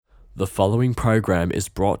The following program is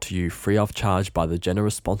brought to you free of charge by the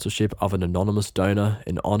generous sponsorship of an anonymous donor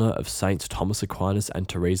in honor of Saints Thomas Aquinas and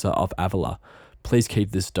Teresa of Avila. Please keep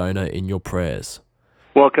this donor in your prayers.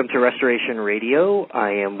 Welcome to Restoration Radio.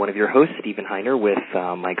 I am one of your hosts, Stephen Heiner, with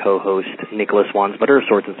my co-host, Nicholas Wansbutter of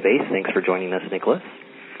Swords and Space. Thanks for joining us, Nicholas.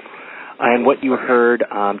 And what you heard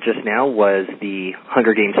just now was the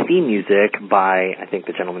Hunger Games theme music by, I think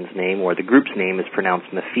the gentleman's name, or the group's name is pronounced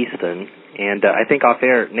Mephiston. And I think off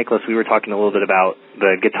air, Nicholas, we were talking a little bit about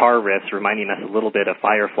the guitar riffs, reminding us a little bit of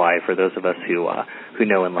Firefly for those of us who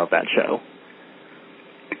know and love that show.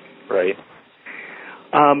 Right.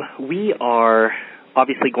 We are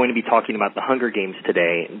obviously going to be talking about the Hunger Games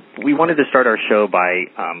today. We wanted to start our show by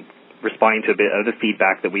responding to a bit of the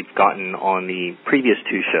feedback that we've gotten on the previous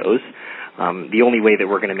two shows. The only way that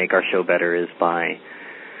we're going to make our show better is by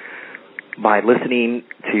listening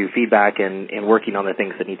to feedback and working on the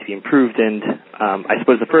things that need to be improved. And I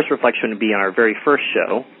suppose the first reflection would be on our very first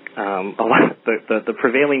show. The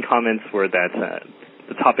prevailing comments were that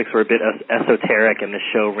the topics were a bit esoteric and the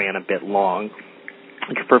show ran a bit long.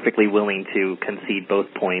 I'm perfectly willing to concede both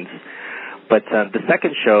points. But the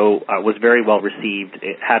second show was very well received.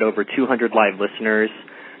 It had over 200 live listeners,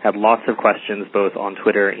 had lots of questions both on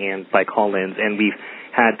Twitter and by call-ins, and we've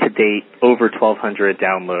had to date over 1,200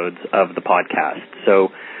 downloads of the podcast. So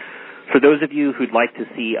for those of you who'd like to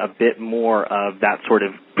see a bit more of that sort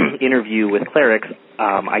of interview with clerics,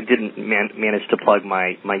 I didn't manage to plug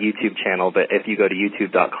my YouTube channel, but if you go to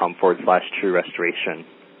youtube.com/True Restoration,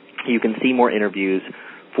 you can see more interviews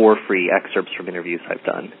for free, excerpts from interviews I've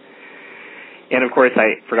done. And, of course,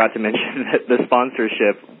 I forgot to mention that the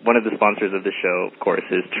sponsorship, one of the sponsors of the show, of course,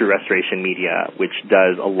 is True Restoration Media, which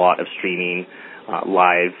does a lot of streaming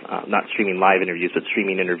not streaming live interviews, but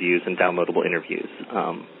streaming interviews and downloadable interviews.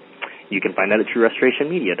 You can find that at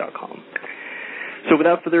TrueRestorationMedia.com. So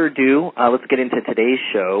without further ado, let's get into today's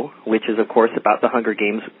show, which is, of course, about the Hunger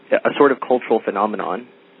Games, a sort of cultural phenomenon.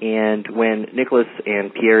 And when Nicholas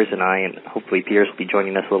and Piers and I, and hopefully Piers will be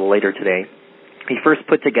joining us a little later today, he first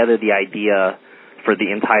put together the idea for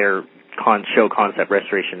the entire show concept,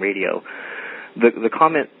 Restoration Radio.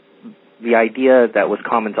 The idea that was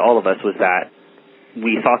common to all of us was that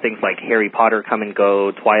we saw things like Harry Potter come and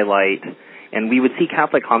go, Twilight, and we would see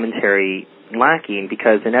Catholic commentary lacking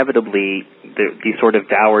because inevitably these sort of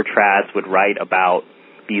dour trads would write about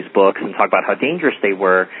these books and talk about how dangerous they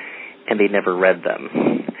were, and they never read them.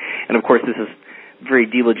 And of course, this is very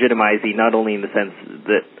delegitimizing, not only in the sense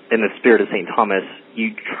that in the spirit of St. Thomas,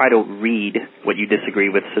 you try to read what you disagree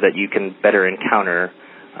with so that you can better encounter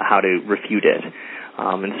how to refute it.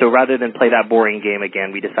 And so rather than play that boring game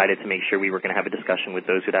again, we decided to make sure we were going to have a discussion with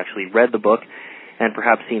those who'd actually read the book and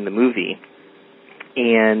perhaps seen the movie.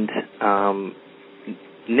 And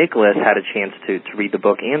Nicholas had a chance to read the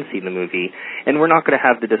book and see the movie. And we're not going to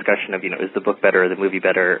have the discussion of, is the book better or the movie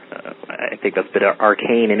better? I think that's a bit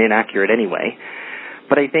arcane and inaccurate anyway.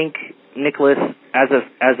 But I think, Nicholas, as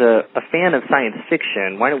a fan of science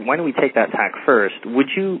fiction, why don't we take that tack first? Would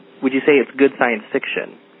you say it's good science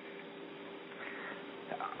fiction?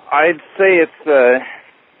 I'd say it's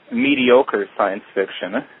mediocre science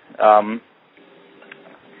fiction. And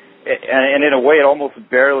in a way, it almost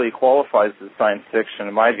barely qualifies as science fiction,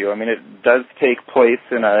 in my view. I mean, it does take place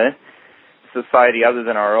in a society other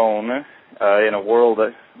than our own, in a world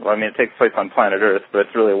it takes place on planet Earth, but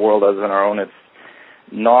it's really a world other than our own. It's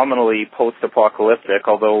nominally post-apocalyptic,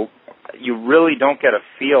 although you really don't get a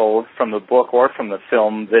feel from the book or from the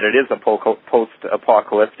film that it is a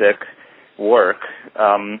post-apocalyptic work.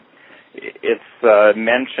 It's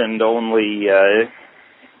mentioned only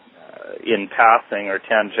in passing or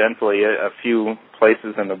tangentially a few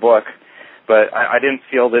places in the book, but I didn't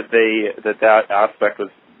feel that aspect was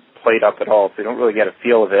played up at all, so you don't really get a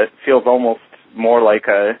feel of it. It feels almost more like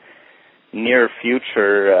a near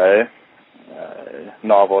future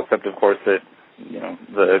novel, except of course that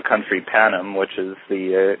the country Panem, which is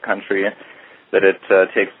the country that it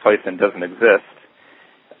takes place in, doesn't exist.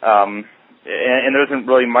 And there isn't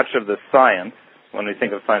really much of the science when we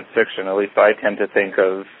think of science fiction. At least I tend to think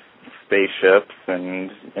of spaceships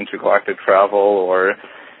and intergalactic travel or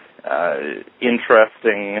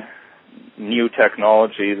interesting new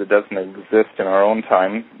technology that doesn't exist in our own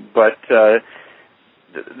time. But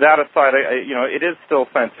that aside, it is still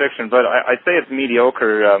science fiction, but I say it's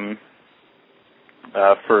mediocre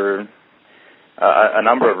for a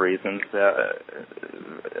number of reasons.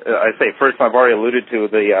 I say first, I've already alluded to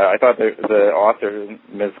I thought the author,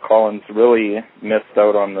 Ms. Collins, really missed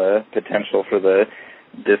out on the potential for the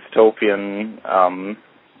dystopian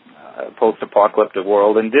post-apocalyptic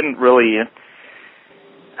world and didn't really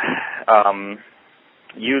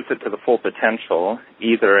use it to the full potential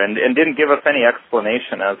either, and didn't give us any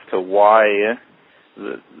explanation as to why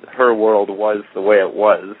her world was the way it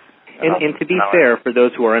was. And to be fair, for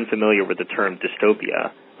those who are unfamiliar with the term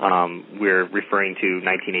dystopia, we're referring to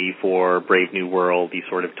 1984, Brave New World, these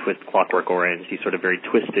sort of Clockwork Orange, these sort of very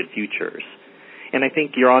twisted futures. And I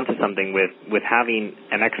think you're onto something with having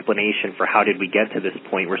an explanation for how did we get to this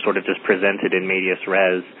point. We're sort of just presented in medias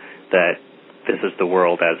res that this is the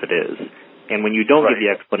world as it is. And when you don't give the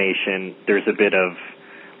explanation, there's a bit of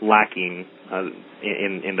lacking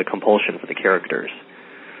in the compulsion for the characters.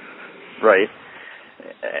 Right.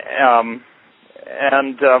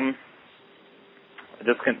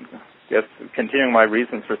 Just continuing my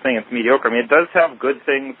reasons for saying it's mediocre. I mean, it does have good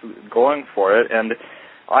things going for it, and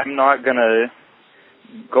I'm not going to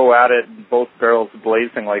go at it both barrels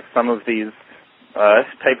blazing like some of these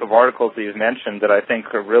type of articles that you've mentioned that I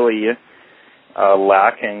think are really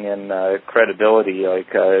lacking in credibility.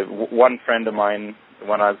 Like one friend of mine,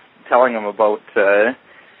 when I was telling him about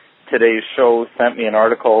today's show, sent me an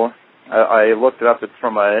article. I looked it up. It's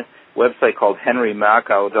from a website called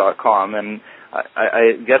henrymakow.com, and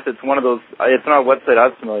I guess it's one of those, it's not a website I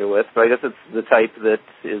was familiar with, but I guess it's the type that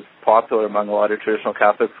is popular among a lot of traditional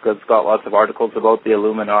Catholics because it's got lots of articles about the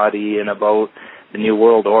Illuminati and about the New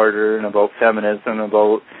World Order and about feminism,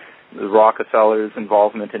 about the Rockefellers'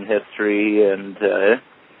 involvement in history and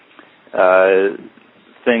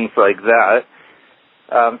things like that.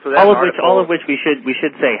 So all of which we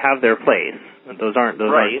should say have their place. Those aren't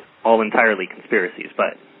all entirely conspiracies,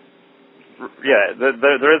 but yeah,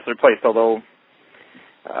 there is their place. Although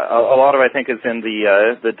a lot of I think is in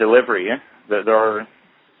the delivery. There are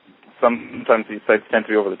sometimes these sites tend to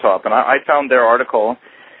be over the top, and I found their article.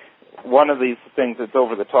 One of these things that's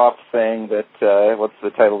over the top, saying that what's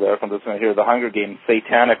the title there from this one here? The Hunger Games: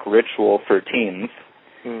 Satanic Ritual for Teens.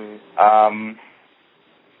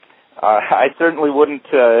 I certainly wouldn't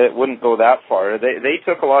go that far. They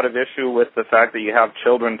took a lot of issue with the fact that you have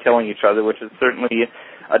children killing each other, which is certainly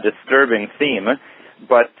a disturbing theme.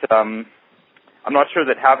 But I'm not sure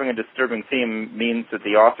that having a disturbing theme means that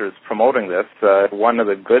the author is promoting this. One of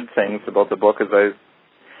the good things about the book is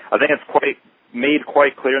I think it's made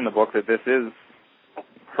quite clear in the book that this is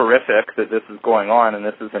horrific, that this is going on, and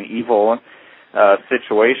this is an evil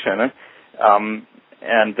situation.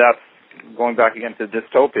 And that's going back again to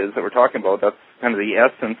dystopias that we're talking about. That's kind of the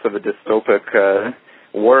essence of a dystopic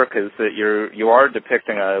work, is that you are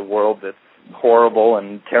depicting a world that's horrible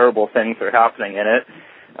and terrible things are happening in it.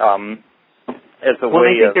 As a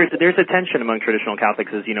way I think there's a tension among traditional Catholics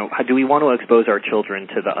is, do we want to expose our children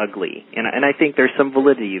to the ugly? And I think there's some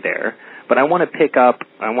validity there. But I want to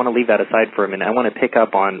leave that aside for a minute. I want to pick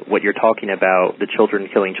up on what you're talking about, the children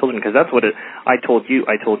killing children, because that's what I told you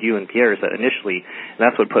and Pierre that initially, and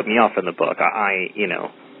that's what put me off in the book. I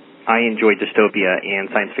enjoy dystopia and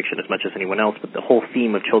science fiction as much as anyone else, but the whole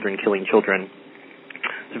theme of children killing children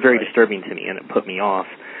is very disturbing to me, and it put me off.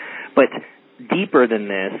 But deeper than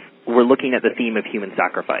this, we're looking at the theme of human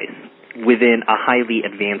sacrifice within a highly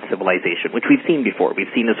advanced civilization, which we've seen before.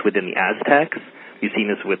 We've seen this within the Aztecs. We've seen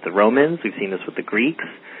this with the Romans. We've seen this with the Greeks.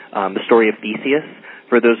 The story of Theseus.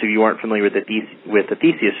 For those of you who aren't familiar with the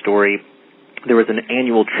Theseus story, there was an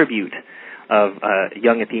annual tribute of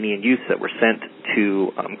young Athenian youths that were sent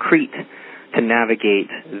to Crete to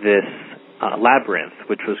navigate this labyrinth,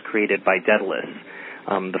 which was created by Daedalus,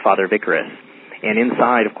 the father of Icarus. And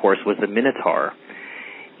inside, of course, was the Minotaur.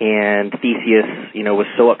 And Theseus, was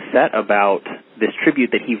so upset about this tribute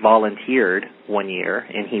that he volunteered one year,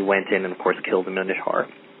 and he went in and, of course, killed the Minotaur.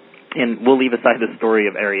 And we'll leave aside the story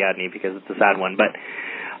of Ariadne because it's a sad one, but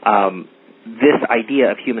this idea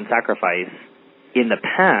of human sacrifice in the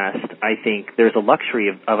past, I think there's a luxury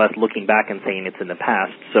of us looking back and saying it's in the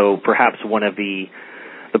past. So perhaps one of the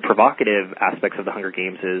provocative aspects of the Hunger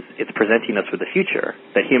Games is it's presenting us with the future,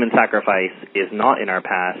 that human sacrifice is not in our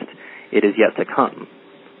past, it is yet to come.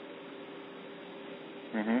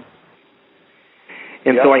 Mm-hmm.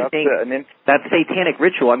 And so I think that satanic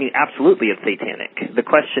ritual, absolutely it's satanic. The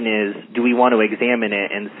question is, do we want to examine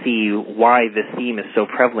it and see why this theme is so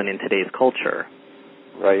prevalent in today's culture?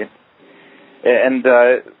 Right. And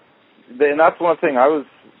that's one thing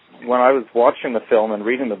when I was watching the film and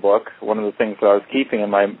reading the book, one of the things that I was keeping in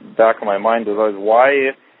my back of my mind was why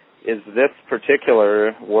is this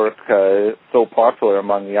particular work so popular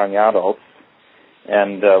among young adults?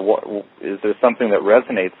 And is there something that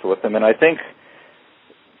resonates with them? And I think,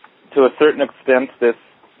 to a certain extent, this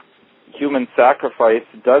human sacrifice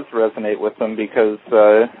does resonate with them because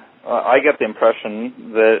I get the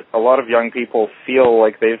impression that a lot of young people feel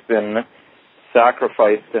like they've been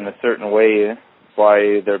sacrificed in a certain way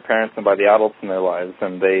by their parents and by the adults in their lives,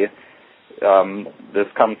 and this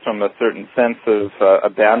comes from a certain sense of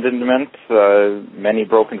abandonment. Many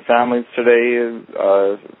broken families today,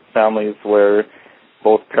 families where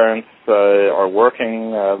both parents are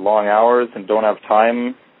working long hours and don't have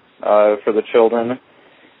time for the children,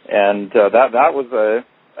 and that was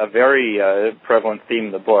a very prevalent theme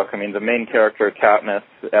in the book. I mean, the main character, Katniss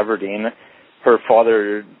Everdeen, her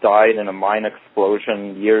father died in a mine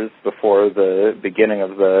explosion years before the beginning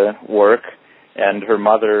of the work, and her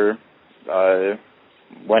mother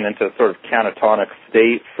went into a sort of catatonic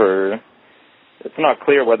state for, it's not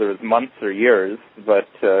clear whether it was months or years, but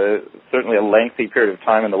certainly a lengthy period of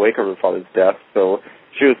time in the wake of her father's death. So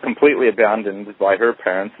she was completely abandoned by her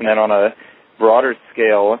parents. And then on a broader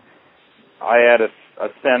scale, I had a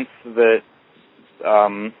sense that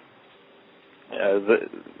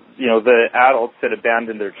the adults had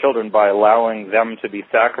abandoned their children by allowing them to be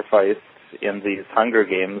sacrificed in these Hunger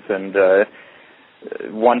Games, and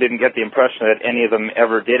one didn't get the impression that any of them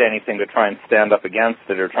ever did anything to try and stand up against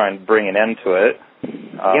it or try and bring an end to it.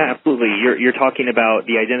 Yeah, absolutely. You're talking about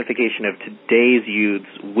the identification of today's youths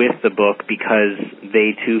with the book because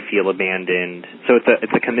they too feel abandoned. So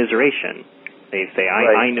it's a commiseration. They say,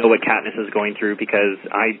 I know what Katniss is going through because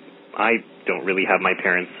I don't really have my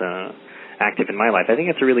parents active in my life. I think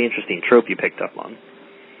it's a really interesting trope you picked up on.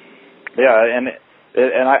 Yeah, and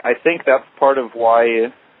I think that's part of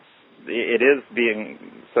why it is being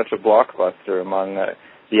such a blockbuster among the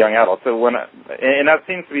young adults. So and that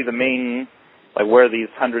seems to be the main, like, where these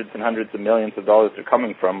hundreds and hundreds of millions of dollars are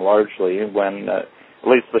coming from, largely, when at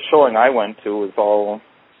least the showing I went to was all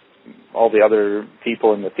the other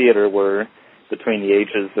people in the theater were between the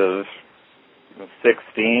ages of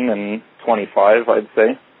 16 and 25, I'd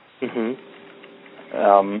say. Mm-hmm.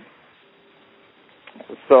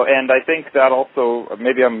 So, and I think that also,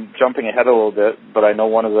 maybe I'm jumping ahead a little bit, but I know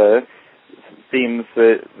one of the themes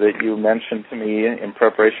that you mentioned to me in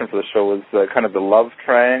preparation for the show was kind of the love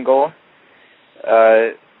triangle.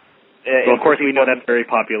 Well, of course, we know that's very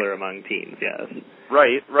popular among teens, yes.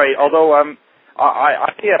 Right. Although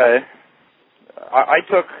I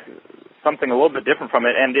took something a little bit different from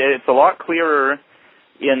it, and it's a lot clearer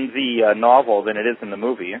in the novel than it is in the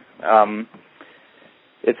movie.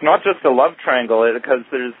 It's not just a love triangle, because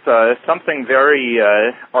there's something very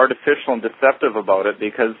artificial and deceptive about it,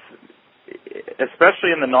 because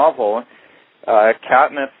especially in the novel,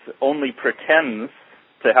 Katniss only pretends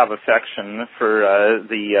to have affection for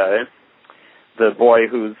the boy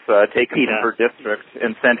who's taken from her district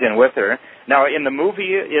and sent in with her. Now, in the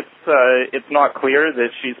movie, it's not clear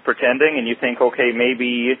that she's pretending, and you think, okay,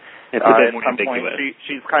 maybe it's a bit more at some point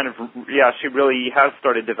she's kind of, she really has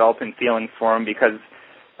started developing feelings for him, because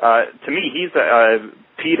to me, he's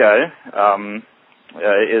PETA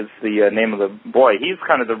is the name of the boy. He's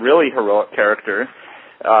kind of the really heroic character,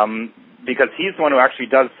 because he's the one who actually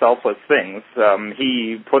does selfless things.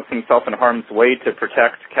 He puts himself in harm's way to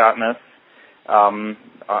protect Katniss on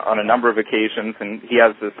a number of occasions, and he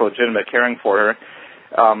has this legitimate caring for her.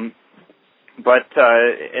 So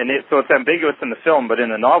it's ambiguous in the film, but in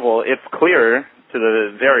the novel, it's clear to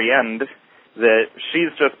the very end that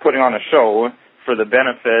she's just putting on a show for the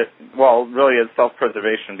benefit, well, really as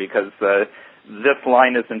self-preservation, because this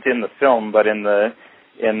line isn't in the film, but in the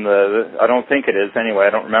I don't think it is anyway, I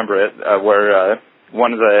don't remember it, where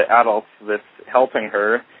one of the adults that's helping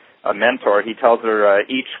her, a mentor, he tells her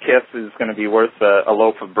each kiss is going to be worth a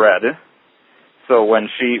loaf of bread. So when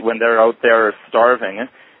they're out there starving,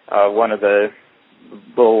 one of the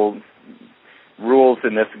little rules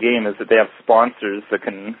in this game is that they have sponsors that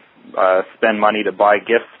can spend money to buy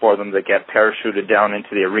gifts for them that get parachuted down into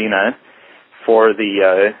the arena for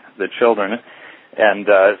the children. And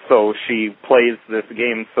so she plays this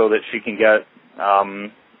game so that she can get,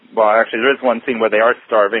 actually there is one scene where they are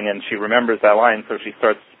starving and she remembers that line, so she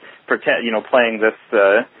starts playing this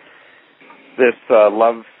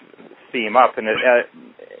love theme up. And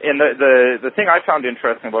the thing I found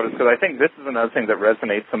interesting about it is because I think this is another thing that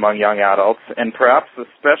resonates among young adults, and perhaps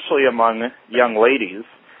especially among young ladies,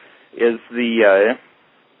 is the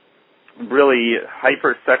really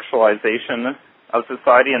hypersexualization of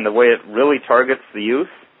society and the way it really targets the youth.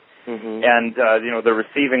 Mm-hmm. And they're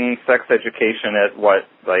receiving sex education at I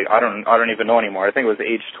don't even know anymore. I think it was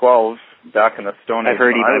age 12 back in the Stone Age.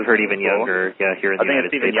 I've heard even younger. Yeah, here in the United States. I think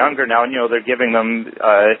it's even younger now. And they're giving them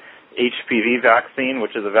HPV vaccine,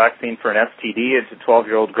 which is a vaccine for an STD, to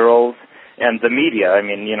 12-year-old girls. And the media,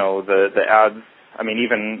 the ads.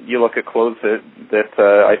 Even you look at clothes that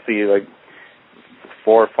I see 4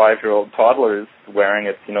 or 5-year-old toddlers wearing.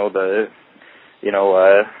 It's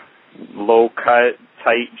low cut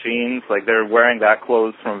tight jeans. Like, they're wearing that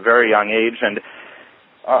clothes from a very young age. And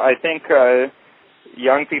I think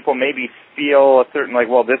young people maybe feel a certain, like,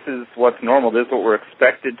 well, this is what's normal, this is what we're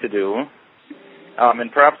expected to do.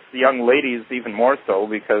 And perhaps young ladies even more so,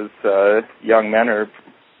 because young men are,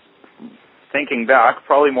 thinking back,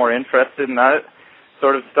 probably more interested in that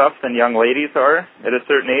sort of stuff than young ladies are at a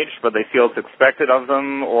certain age, but they feel it's expected of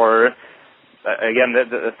them, or, again,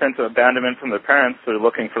 the sense of abandonment from their parents. They're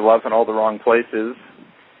looking for love in all the wrong places.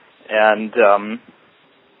 And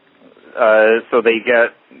so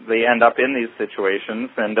they end up in these situations.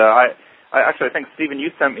 And I think, Stephen,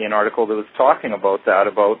 you sent me an article that was talking about that,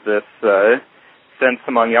 about this sense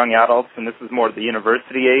among young adults, and this is more at the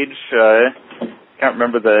university age. Can't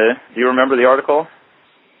remember do you remember the article?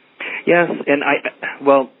 Yes, and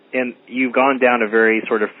and you've gone down a very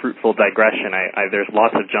sort of fruitful digression. There's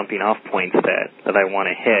lots of jumping off points that I want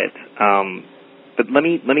to hit. But let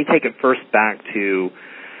me take it first back to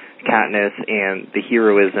Katniss and the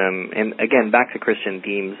heroism, and again, back to Christian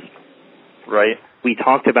themes. Right. We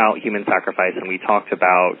talked about human sacrifice, and we talked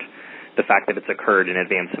about the fact that it's occurred in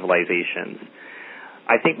advanced civilizations.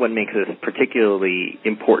 I think what makes this particularly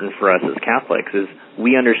important for us as Catholics is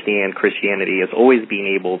we understand Christianity as always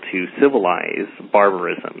being able to civilize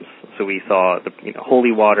barbarisms. So we saw the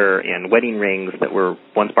holy water and wedding rings that were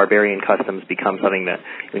once barbarian customs become something that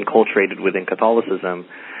enculturated within Catholicism.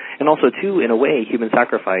 And also, too, in a way, human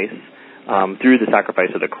sacrifice, through the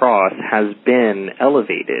sacrifice of the cross, has been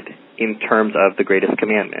elevated in terms of the greatest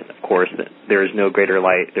commandment. Of course, there is no greater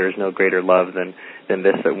light, there is no greater love than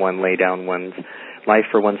this, that one lay down one's life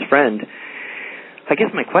for one's friend. I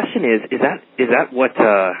guess my question is that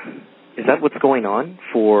what's going on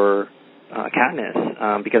for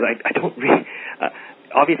Katniss? Because I don't really...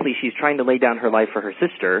 obviously, she's trying to lay down her life for her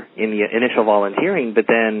sister in the initial volunteering, but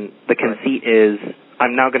then the conceit is,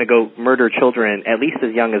 I'm now going to go murder children at least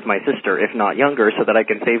as young as my sister, if not younger, so that I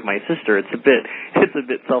can save my sister. It's a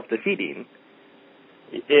bit self-defeating.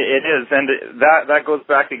 It is, and that goes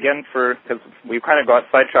back again because we kind of got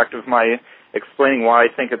sidetracked with my explaining why I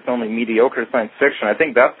think it's only mediocre science fiction. I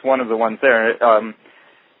think that's one of the ones there.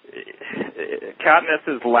 Katniss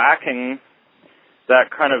is lacking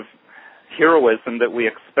that kind of heroism that we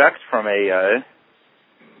expect from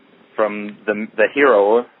the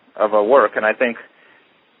hero of a work, and I think,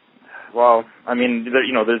 well, I mean,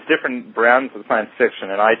 there's different brands of science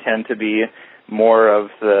fiction, and I tend to be more of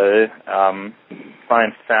the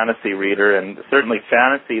science fantasy reader, and certainly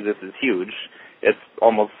fantasy, this is huge. It's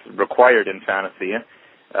almost required in fantasy,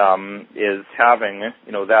 is having,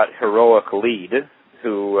 that heroic lead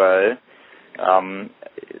who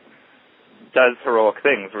does heroic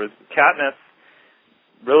things, whereas Katniss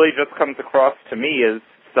really just comes across to me as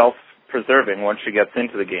self-preserving once she gets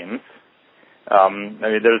into the games. I mean,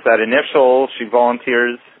 there's that initial, she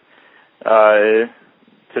volunteers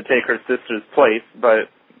to take her sister's place, but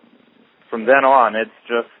from then on, it's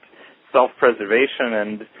just self-preservation,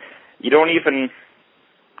 and you don't even...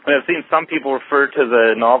 I've seen some people refer to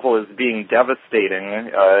the novel as being devastating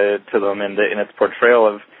to them in its portrayal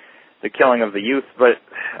of the killing of the youth, but,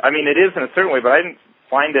 I mean, it is in a certain way, but I didn't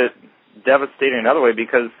find it devastating another way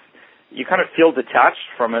because you kind of feel detached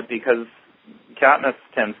from it because Katniss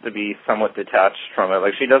tends to be somewhat detached from it.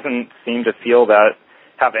 Like, she doesn't seem to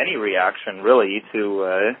have any reaction, really,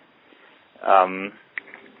 to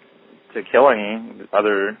killing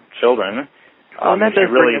other children. She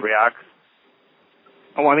really reacts.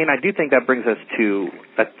 Oh, I mean, I do think that brings us to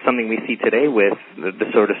something we see today with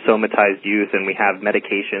the sort of somatized youth, and we have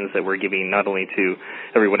medications that we're giving not only to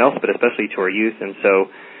everyone else, but especially to our youth, and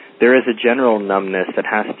so there is a general numbness that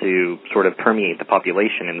has to sort of permeate the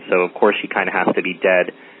population, and so, of course, she kind of has to be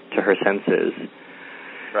dead to her senses.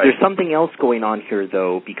 Right. There's something else going on here,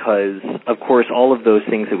 though, because, of course, all of those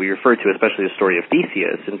things that we refer to, especially the story of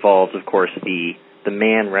Theseus, involves, of course, the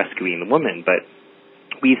man rescuing the woman, but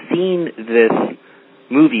we've seen this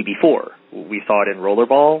movie before. We saw it in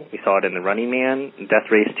Rollerball, we saw it in The Running Man,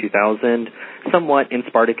 Death Race 2000, somewhat in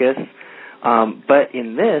Spartacus, but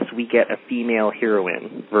in this we get a female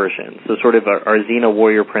heroine version, so sort of our Xena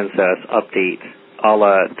warrior princess update a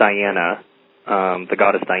la Diana, the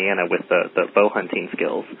goddess Diana with the bow hunting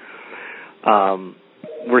skills.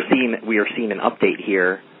 We are seeing an update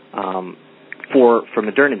here for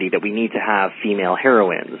modernity, that we need to have female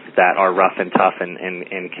heroines that are rough and tough and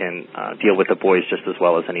can deal with the boys just as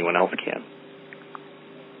well as anyone else can.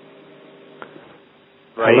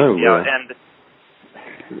 Right. Hello. Yeah.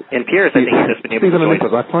 And Pierce, I think, has just been able Stephen to and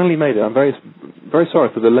Nicholas, I finally made it. I'm very, very sorry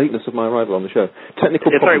for the lateness of my arrival on the show. Technical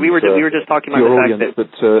problems. Sorry, we were just talking about the fact that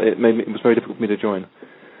it was very difficult for me to join.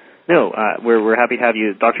 No, we're happy to have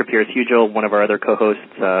you. Dr. Piers Hugel, one of our other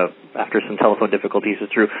co-hosts, after some telephone difficulties, is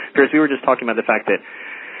through. Piers, we were just talking about the fact that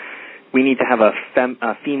we need to have a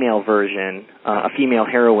female version, a female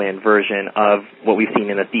heroine version of what we've seen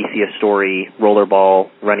in the Theseus story, Rollerball,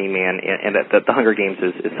 Running Man, and that the Hunger Games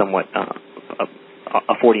is somewhat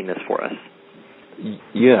affording this for us.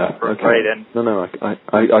 Yeah, okay. Right, and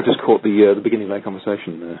I just caught the beginning of that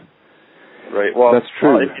conversation there. Right, well, that's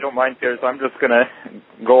true. Well, if you don't mind, Piers, I'm just going to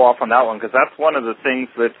go off on that one, because that's one of the things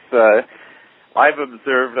that I've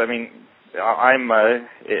observed. I mean,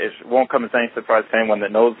 it won't come as any surprise to anyone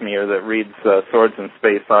that knows me or that reads Swords in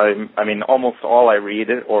Space. I mean, almost all I read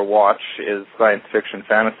or watch is science fiction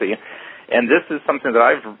fantasy. And this is something that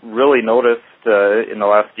I've really noticed in the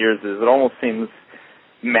last years, is it almost seems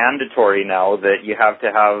mandatory now that you have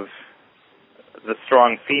to have the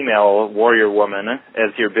strong female warrior woman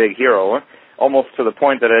as your big hero, almost to the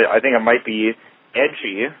point that I think it might be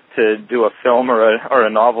edgy to do a film or a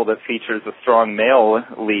novel that features a strong male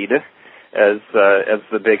lead as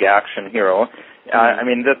the big action hero. I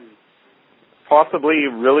mean, that possibly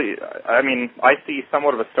really, I mean, I see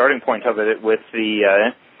somewhat of a starting point of it with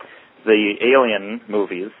the Alien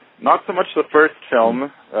movies. Not so much the first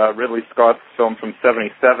film, Ridley Scott's film from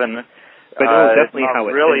 '77. But no, definitely how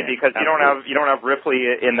it really, finished. because you don't have Ripley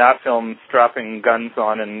in that film strapping guns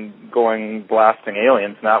on and going blasting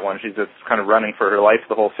aliens in that one. She's just kind of running for her life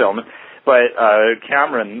the whole film. But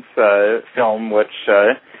Cameron's film, which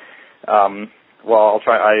well, I'll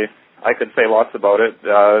try. I could say lots about it,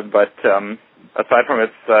 but aside from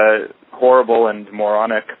its horrible and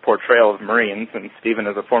moronic portrayal of Marines, and Stephen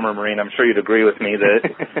is a former Marine, I'm sure you'd agree with me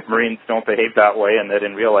that Marines don't behave that way, and that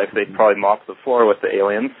in real life they'd probably mop the floor with the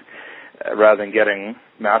aliens rather than getting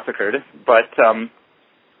massacred. But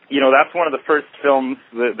that's one of the first films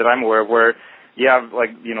that I'm aware of where you have,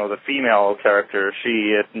 the female character.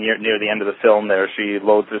 She, near the end of the film there, she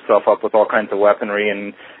loads herself up with all kinds of weaponry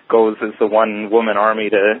and goes as the one-woman army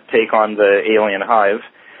to take on the alien hive.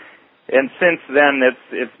 And since then,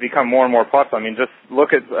 it's become more and more popular. I mean, just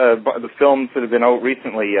look at the films that have been out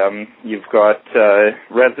recently. You've got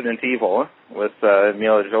Resident Evil with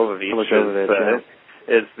Mila Jovovich.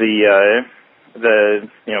 Is the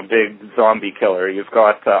big zombie killer. You've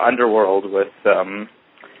got Underworld with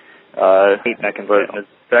Kate Beckinsale.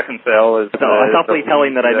 Beckinsale is. It's awfully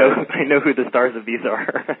telling that I know who the stars of these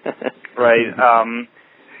are. Right. I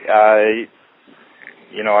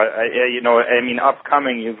mean,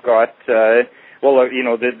 upcoming you've got. The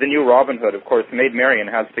new Robin Hood, of course. Maid Marian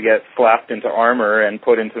has to get slapped into armor and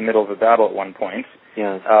put into the middle of a battle at one point.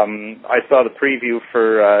 Yes. I saw the preview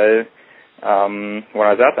for. When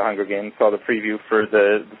I was at the Hunger Games, saw the preview for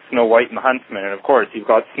the Snow White and the Huntsman, and of course you've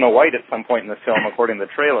got Snow White at some point in the film, according to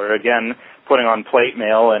the trailer, again putting on plate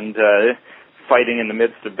mail and fighting in the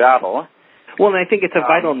midst of battle. Well, and I think it's a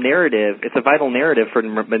vital narrative. It's a vital narrative for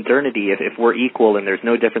modernity. If we're equal and there's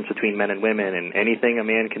no difference between men and women, and anything a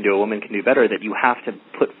man can do, a woman can do better, that you have to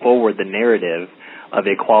put forward the narrative of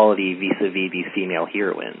equality vis-a-vis these female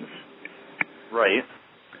heroines. Right.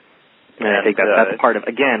 And I think that's part of,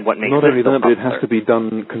 again, what makes not this only so that, but it popular. has to be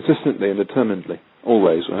done consistently and determinedly,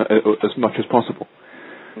 always, as much as possible.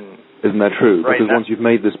 Isn't that true? Right, because once you've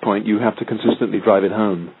made this point, you have to consistently drive it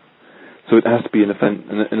home. So it has to be, in a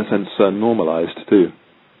sense, normalized too.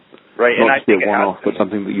 Right, not and I just be think a one-off, but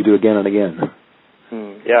something that you do again and again.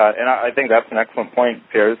 Yeah, and I think that's an excellent point,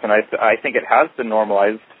 Piers, and I think it has been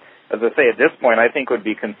normalized. As I say, at this point, I think it would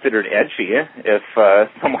be considered edgy if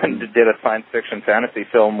someone did a science fiction fantasy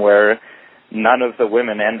film where none of the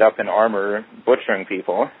women end up in armor butchering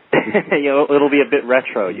people. It'll be a bit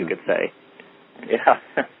retro, you could say. Yeah.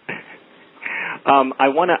 I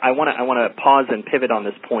want to pause and pivot on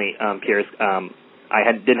this point, Piers. I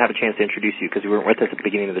didn't have a chance to introduce you because you weren't with us at the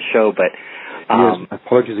beginning of the show, but yes,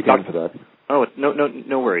 apologies again for that. Oh,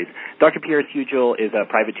 no worries. Dr. Piers Hugel is a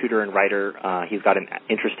private tutor and writer. He's got an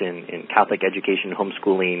interest in Catholic education,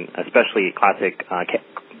 homeschooling, especially classic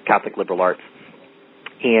Catholic liberal arts.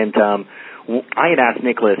 And I had asked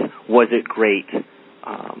Nicholas, was it great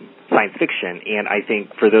science fiction? And I think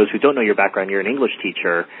for those who don't know your background, you're an English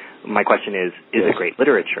teacher. My question is it great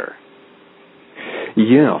literature?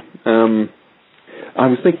 Yeah. I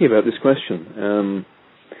was thinking about this question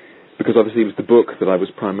because obviously it was the book that I was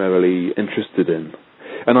primarily interested in.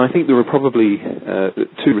 And I think there were probably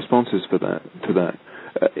two responses to that.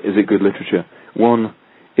 Is it good literature? One,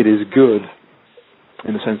 it is good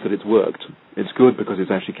in the sense that it's worked. It's good because it's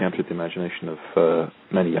actually captured the imagination of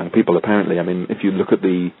many young people, apparently. I mean, if you look at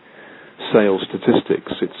the sales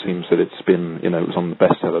statistics, it seems that it's been, it was on the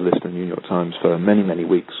bestseller list in the New York Times for many, many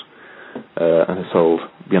weeks and has sold,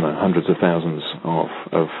 hundreds of thousands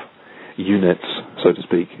of units, so to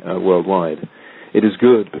speak, worldwide. It is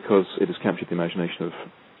good because it has captured the imagination of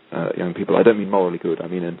young people. I don't mean morally good, I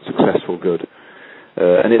mean in successful good.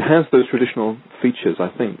 And it has those traditional features, I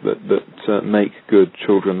think, that make good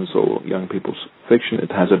children's or young people's fiction.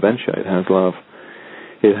 It has adventure, it has love,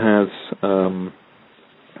 it has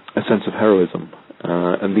a sense of heroism.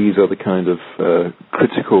 And these are the kind of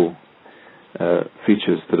critical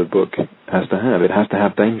features that a book has to have. It has to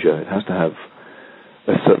have danger, it has to have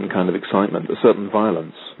a certain kind of excitement, a certain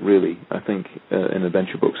violence, really, I think, in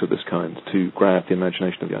adventure books of this kind, to grab the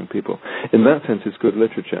imagination of young people. In that sense, it's good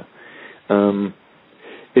literature.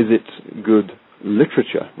 Is it good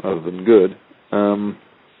literature rather than good?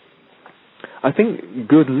 I think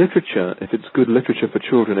good literature, if it's good literature for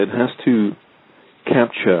children, it has to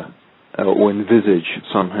capture or envisage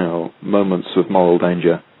somehow moments of moral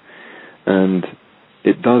danger. And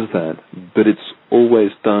it does that, but it's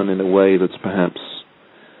always done in a way that's perhaps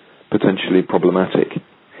potentially problematic.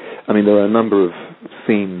 I mean, there are a number of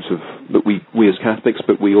themes that we as Catholics,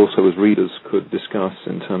 but we also as readers could discuss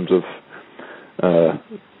in terms of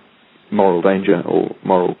moral danger or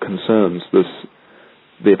moral concerns. There's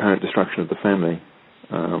the apparent destruction of the family.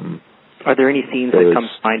 Are there any scenes that come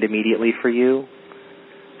to mind immediately for you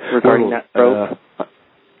regarding that trope?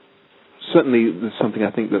 Certainly, there's something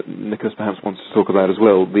I think that Nicholas perhaps wants to talk about as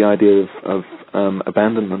well, the idea of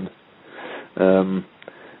abandonment,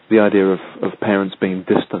 the idea of parents being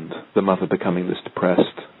distant, the mother becoming this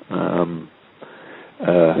depressed,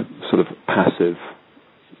 sort of passive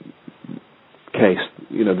case,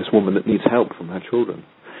 this woman that needs help from her children.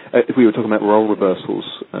 If we were talking about role reversals,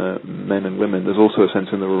 men and women, there's also a sense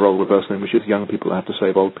in the role reversal in which it's young people that have to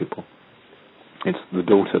save old people. It's the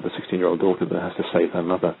daughter, the 16-year-old daughter, that has to save her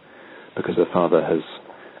mother because her father has,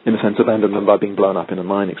 in a sense, abandoned them by being blown up in a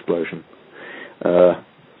mine explosion.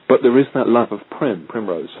 But there is that love of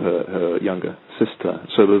Primrose, her younger sister.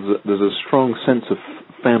 So there's a strong sense of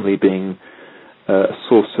family being a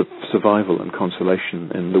source of survival and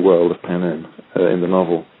consolation in the world of Pan in the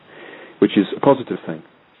novel, which is a positive thing,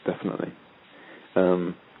 definitely.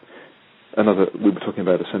 We were talking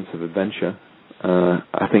about a sense of adventure.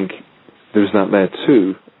 I think there's that there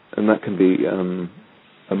too, and that can be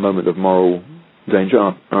a moment of moral danger,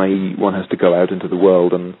 i.e. one has to go out into the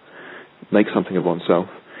world and make something of oneself.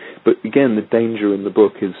 But again, the danger in the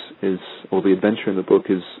book or the adventure in the book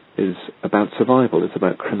is about survival. It's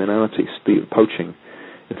about criminality, poaching.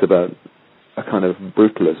 It's about a kind of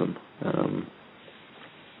brutalism.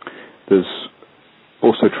 There's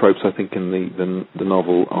also tropes, I think, in the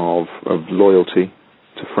novel of loyalty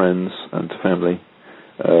to friends and to family.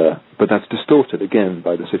 But that's distorted, again,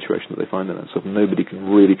 by the situation that they find in themselves. Nobody can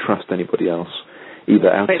really trust anybody else, either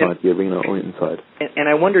outside the arena or inside. And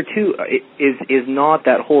I wonder, too, is not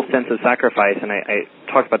that whole sense of sacrifice, and I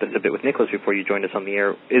talked about this a bit with Nicholas before you joined us on the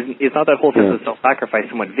air, is not that whole sense of self-sacrifice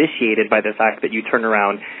somewhat vitiated by the fact that you turn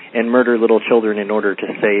around and murder little children in order to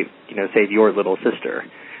save your little sister?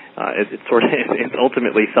 It's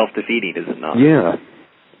ultimately self-defeating, is it not? Yeah.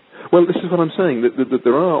 Well, this is what I'm saying, that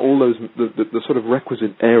there are all those, the sort of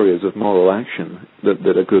requisite areas of moral action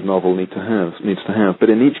that a good novel needs to have.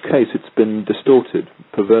 But in each case, it's been distorted,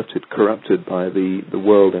 perverted, corrupted by the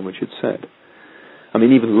world in which it's set. I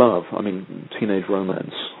mean, even love, teenage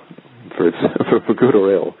romance, for good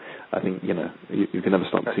or ill. I think, you can never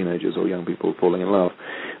stop teenagers or young people falling in love.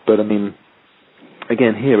 But,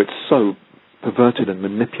 again, here it's so perverted and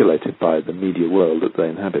manipulated by the media world that they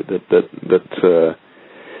inhabit that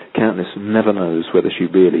Katniss never knows whether she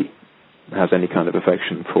really has any kind of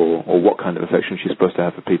affection for, or what kind of affection she's supposed to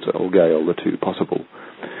have for Peter or Gale, the two possible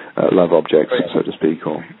love objects, so to speak,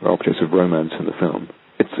 or objects of romance in the film.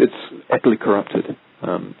 It's utterly corrupted,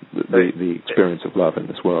 the experience of love in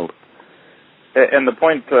this world. And the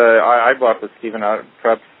point I brought with Stephen,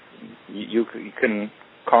 perhaps you can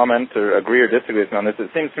comment or agree or disagree with me on this.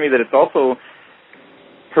 It seems to me that it's also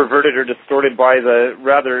perverted or distorted by the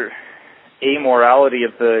rather amorality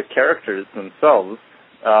of the characters themselves.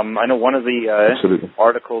 I know one of the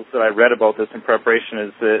articles that I read about this in preparation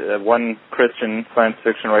is one Christian science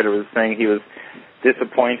fiction writer was saying he was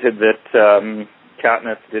disappointed that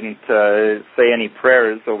Katniss didn't say any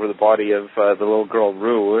prayers over the body of the little girl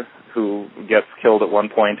Rue, who gets killed at one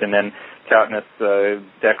point, and then Katniss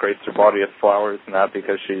decorates her body with flowers and that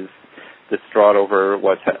because she's distraught over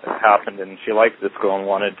what happened, and she liked this girl and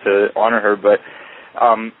wanted to honor her. But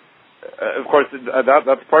of course,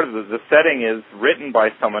 that's part of the setting is written by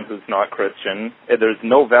someone who's not Christian. There's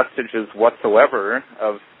no vestiges whatsoever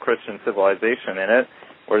of Christian civilization in it,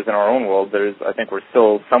 whereas in our own world, I think we're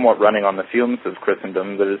still somewhat running on the fumes of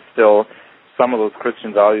Christendom. There's still some of those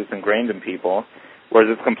Christian values ingrained in people. whereas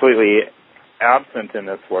it's completely absent in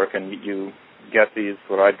this work, and you get these,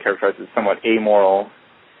 what I'd characterize as somewhat amoral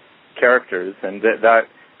characters, and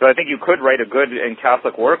so I think you could write a good and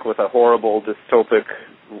Catholic work with a horrible dystopic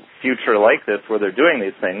future like this where they're doing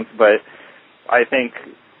these things, but I think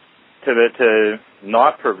to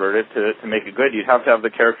not pervert it, to make it good, you'd have to have the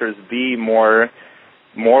characters be more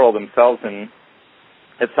moral themselves, and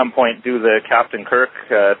at some point do the Captain Kirk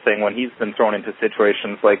thing when he's been thrown into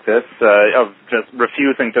situations like this, of just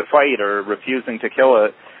refusing to fight or refusing to kill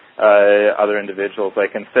other individuals.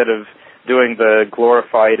 Like, instead of doing the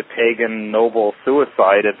glorified pagan noble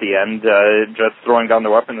suicide at the end, just throwing down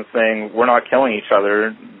the weapon and saying, we're not killing each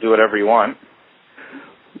other, do whatever you want.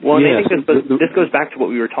 Well, and I think this goes back to what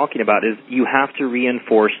we were talking about, is you have to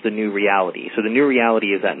reinforce the new reality. So the new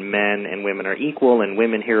reality is that men and women are equal, and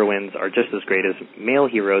women heroines are just as great as male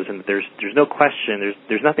heroes, and there's no question,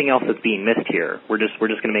 there's nothing else that's being missed here. We're just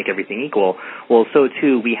going to make everything equal. Well, so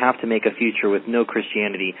too, we have to make a future with no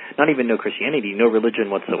Christianity, not even no Christianity, no religion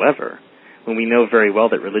whatsoever. When we know very well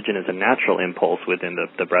that religion is a natural impulse within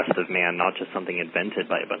the breast of man, not just something invented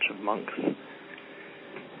by a bunch of monks.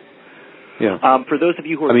 Yeah. For those of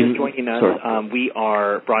you who are just joining us, we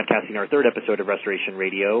are broadcasting our third episode of Restoration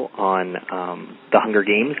Radio on the Hunger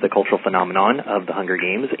Games, the cultural phenomenon of the Hunger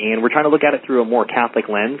Games, and we're trying to look at it through a more Catholic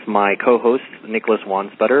lens. My co-host, Nicholas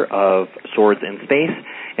Wansbutter of Swords in Space,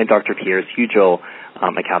 and Dr. Piers Hugel,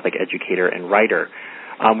 a Catholic educator and writer.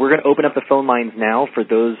 We're going to open up the phone lines now for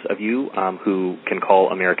those of you who can call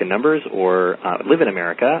American numbers or live in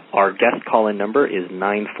America. Our guest call-in number is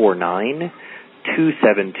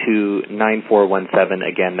 949-272-9417.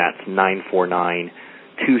 Again, that's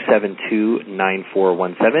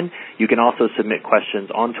 949-272-9417. You can also submit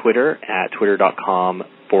questions on Twitter at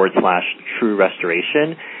twitter.com/True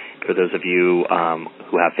Restoration. For those of you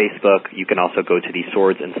who have Facebook, you can also go to the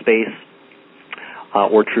Swords in Space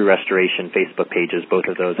or True Restoration Facebook pages, both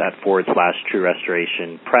of those at /True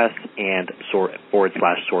Restoration Press and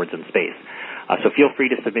 /Swords in Space. So feel free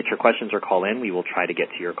to submit your questions or call in. We will try to get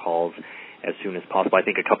to your calls as soon as possible. I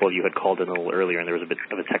think a couple of you had called in a little earlier, and there was a bit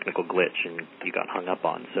of a technical glitch, and you got hung up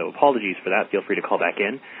on. So apologies for that. Feel free to call back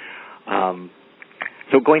in.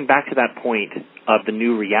 So going back to that point of the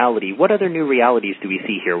new reality, what other new realities do we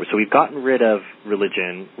see here? So we've gotten rid of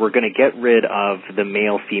religion. We're going to get rid of the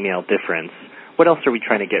male-female difference. What else are we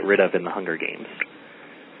trying to get rid of in the Hunger Games?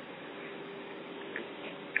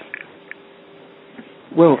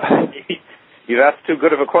 Well, you've asked too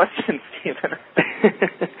good of a question, Stephen.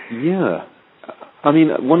 Yeah. I mean,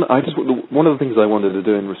 one of the things I wanted to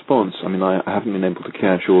do in response, I mean, I haven't been able to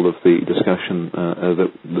catch all of the discussion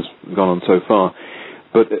that's gone on so far,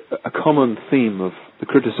 but a common theme of the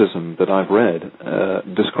criticism that I've read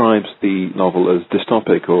describes the novel as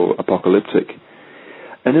dystopic or apocalyptic.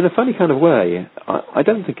 And in a funny kind of way, I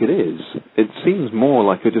don't think it is. It seems more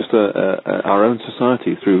like just our own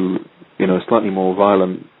society through, a slightly more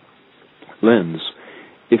violent lens.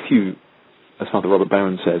 If you, as Father Robert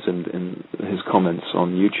Barron says in his comments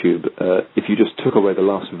on YouTube, if you just took away the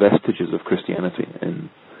last vestiges of Christianity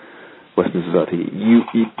in Western society,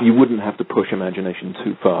 you wouldn't have to push imagination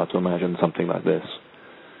too far to imagine something like this.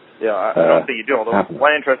 Yeah, I don't think you do. Although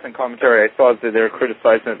one interesting commentary I saw is that they were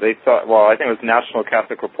criticizing it. They thought, well, I think it was National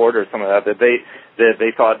Catholic Reporter or something like that, that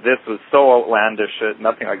they thought this was so outlandish that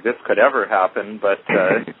nothing like this could ever happen. But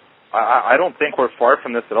I don't think we're far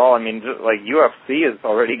from this at all. I mean, just, like, UFC is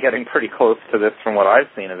already getting pretty close to this from what I've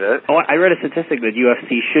seen of it. Oh, I read a statistic that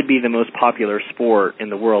UFC should be the most popular sport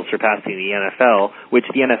in the world, surpassing the NFL, which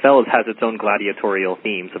the NFL has its own gladiatorial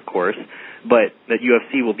themes, of course, but that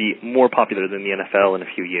UFC will be more popular than the NFL in a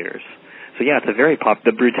few years. So yeah, it's a very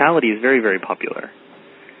the brutality is very, very popular.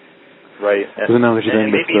 Right. There's an analogy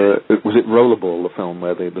then with, was it Rollerball, the film,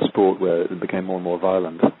 where the sport where it became more and more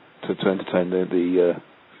violent to entertain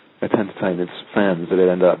entertain its fans, that it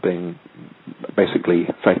ended up being basically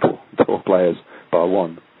fatal to all players bar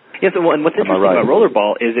one. Yes, and what's interesting about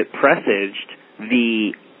Rollerball is it presaged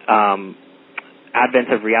the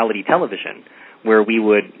advent of reality television, where we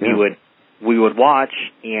would watch,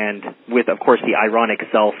 and with, of course, the ironic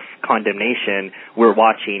self-condemnation, we're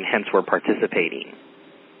watching, hence we're participating.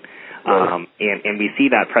 Right. And we see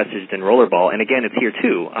that presaged in Rollerball, and again, it's here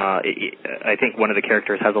too. I think one of the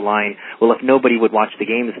characters has a line, well, if nobody would watch the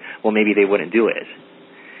games, well, maybe they wouldn't do it.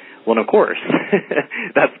 Well, of course,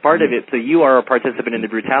 that's part of it. So you are a participant in the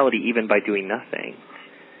brutality even by doing nothing.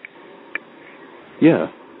 Yeah.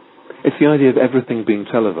 It's the idea of everything being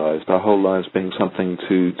televised, our whole lives being something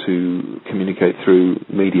to communicate through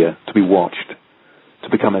media, to be watched, to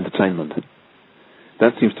become entertainment.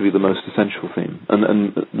 That seems to be the most essential theme.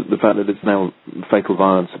 And the fact that it's now fatal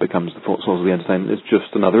violence that becomes the source of the entertainment is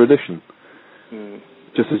just another addition.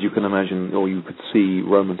 Just as you can imagine, or you could see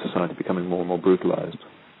Roman society becoming more and more brutalized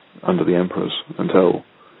under the emperors until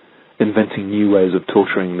inventing new ways of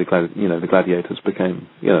torturing the gladiators became,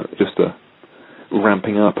 just a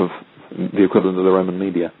ramping up of the equivalent of the Roman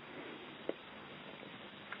media.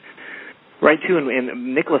 Right, too,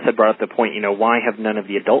 and Nicholas had brought up the point, why have none of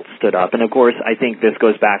the adults stood up? And, of course, I think this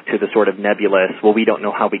goes back to the sort of nebulous, well, we don't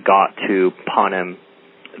know how we got to Panem,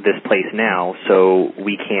 this place now, so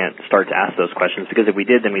we can't start to ask those questions, because if we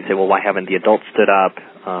did, then we'd say, well, why haven't the adults stood up?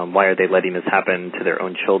 Why are they letting this happen to their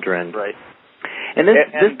own children? Right. And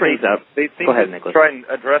this brings up... Go ahead, Nicholas. Try and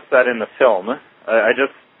address that in the film. I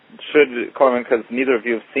just should comment, because neither of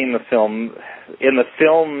you have seen the film. In the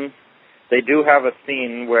film, they do have a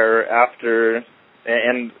scene where after...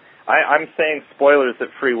 And I'm saying spoilers at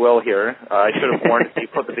free will here. I should have warned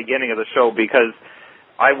people at the beginning of the show, because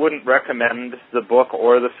I wouldn't recommend the book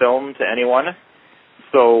or the film to anyone.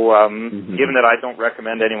 So given that I don't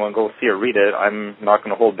recommend anyone go see or read it, I'm not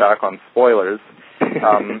going to hold back on spoilers.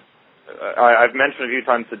 I've mentioned a few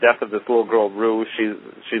times the death of this little girl, Rue.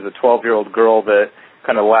 She's a 12-year-old girl that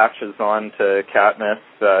kind of latches on to Katniss,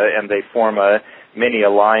 and they form a mini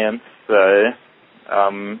alliance in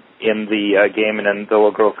the game, and then the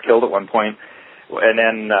little girl's killed at one point. And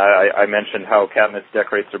then I mentioned how Katniss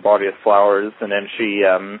decorates her body with flowers, and then she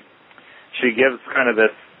gives kind of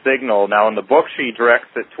this signal. Now, in the book, she directs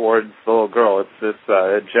it towards the little girl. It's this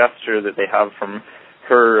gesture that they have from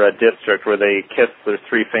her district where they kiss their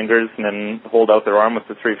three fingers and then hold out their arm with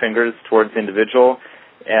the three fingers towards the individual.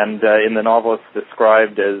 And in the novel, it's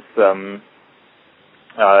described as some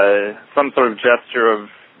sort of gesture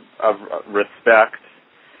of respect.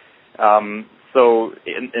 So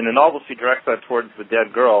in the novel, she directs that towards the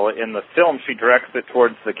dead girl. In the film, she directs it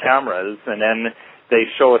towards the cameras, and then they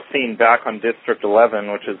show a scene back on District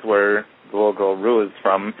 11, which is where the little girl Rue is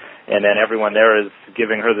from, and then everyone there is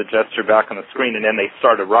giving her the gesture back on the screen, and then they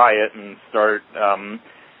start a riot and start,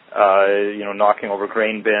 knocking over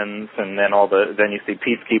grain bins, and then you see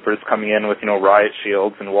peacekeepers coming in with, riot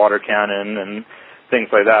shields and water cannon and things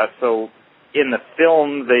like that. So in the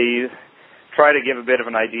film, they try to give a bit of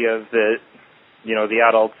an idea of that, the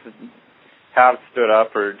adults have stood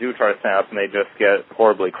up or do try to stand up, and they just get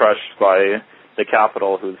horribly crushed by the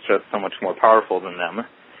Capitol, who's just so much more powerful than them.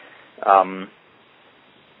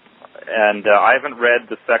 And I haven't read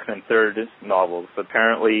the second and third novels.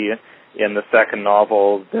 Apparently, in the second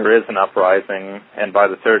novel, there is an uprising, and by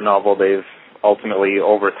the third novel, they've ultimately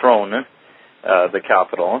overthrown the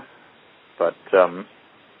Capitol. But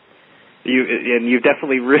you've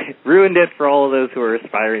definitely ruined it for all of those who are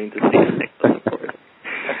aspiring to see it.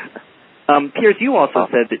 Piers, you also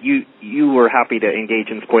said that you were happy to engage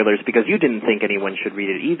in spoilers because you didn't think anyone should read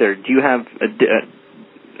it either. Do you have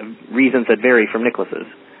reasons that vary from Nicholas's?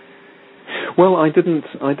 Well, I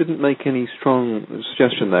didn't make any strong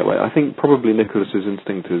suggestion that way. I think probably Nicholas's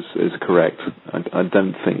instinct is correct. I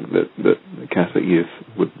don't think that Catholic youth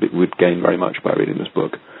would gain very much by reading this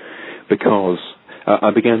book, because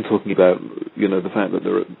I began talking about the fact that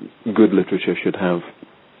good literature should have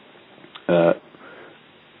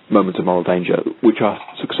moments of moral danger, which are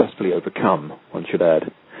successfully overcome, one should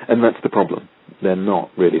add. And that's the problem. They're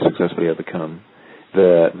not really successfully overcome.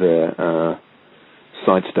 They're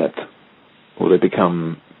sidestepped, or they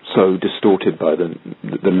become so distorted by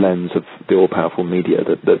the lens of the all-powerful media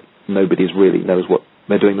that nobody really knows what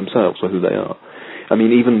they're doing themselves or who they are. I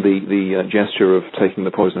mean, even the gesture of taking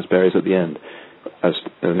the poisonous berries at the end, as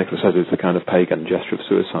Nicholas says, it's a kind of pagan gesture of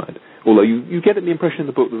suicide. Although you get the impression in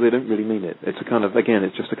the book that they don't really mean it. It's a kind of, again,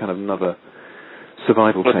 it's just a kind of another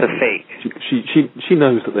survival technique. It's a fake. She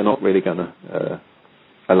knows that they're not really going to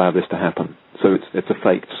allow this to happen. So it's a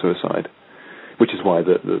faked suicide, which is why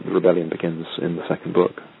the rebellion begins in the second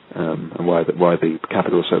book, and why the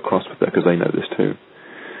Capitol is so cross with her, because they know this too.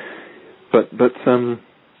 But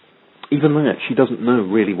even that, she doesn't know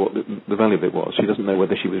really what the value of it was. She doesn't know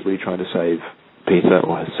whether she was really trying to save Peter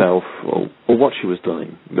or herself or what she was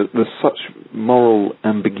doing. There's such moral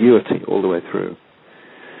ambiguity all the way through.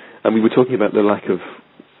 And we were talking about the lack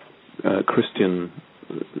of Christian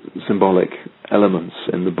symbolic elements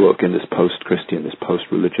in the book, in this post-Christian, this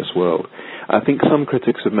post-religious world. I think some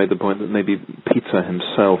critics have made the point that maybe Peter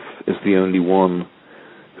himself is the only one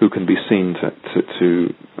who can be seen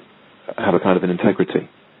to have a kind of an integrity.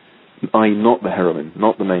 I.e. not the heroine,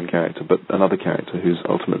 not the main character, but another character who's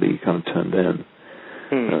ultimately kind of turned in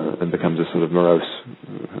and becomes a sort of morose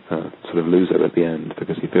sort of loser at the end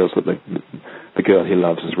because he feels that the girl he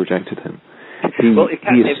loves has rejected him. he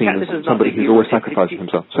is seen as somebody who's always sacrificing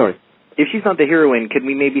himself. Sorry. If she's not the heroine, could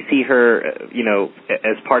we maybe see her,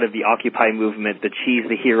 as part of the Occupy movement, that she's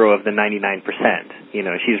the hero of the 99%?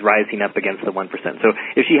 She's rising up against the 1%. So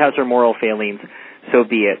if she has her moral failings, so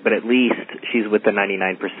be it. But at least she's with the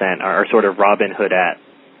 99%, or sort of Robin Hood at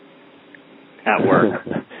work.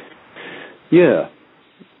 Yeah.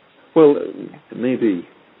 Well, maybe.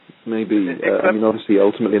 Obviously,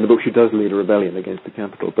 ultimately, in the book, she does lead a rebellion against the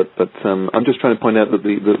capital. But I'm just trying to point out that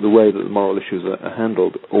the way that the moral issues are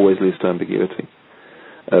handled always leads to ambiguity,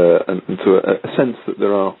 and to a sense that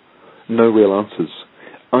there are no real answers.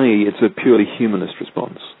 I.e., it's a purely humanist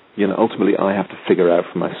response. Ultimately, I have to figure out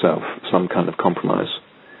for myself some kind of compromise.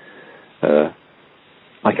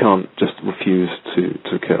 I can't just refuse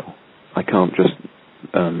to kill. I can't just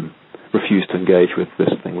refuse to engage with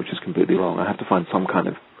this thing, which is completely wrong. I have to find some kind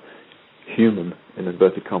of human, in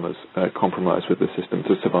inverted commas, compromise with the system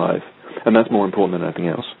to survive, and that's more important than anything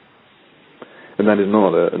else. And that is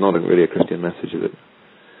not really a Christian message, is it?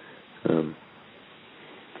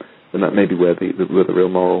 And that may be where the real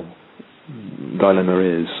moral dilemma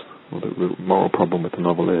is, or the real moral problem with the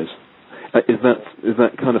novel is. Is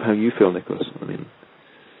that kind of how you feel, Nicholas? I mean,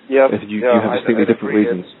 you have distinctly different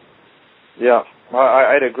reasons. Yeah,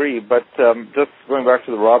 I'd agree, but just going back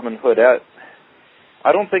to the Robin Hoodette,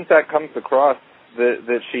 I don't think that comes across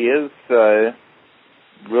that she is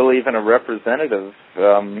really even a representative.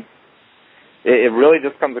 It really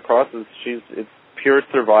just comes across as it's pure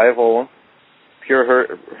survival, pure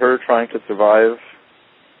her trying to survive.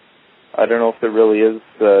 I don't know if there really is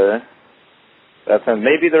that sense.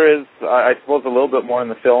 Maybe there is, I suppose, a little bit more in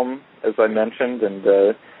the film, as I mentioned,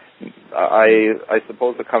 and I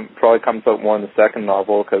suppose it probably comes out more in the second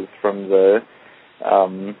novel, because from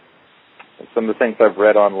some of the things I've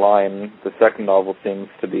read online, the second novel seems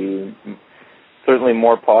to be certainly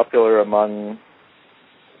more popular among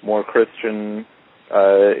more Christian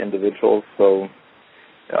individuals, so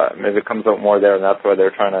maybe it comes out more there, and that's why they're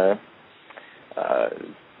trying to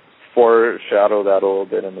foreshadow that a little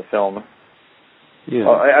bit in the film. Yeah.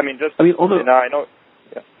 I know.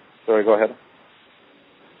 Yeah. Sorry, go ahead.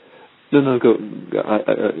 No, go.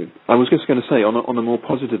 I was just going to say, on a more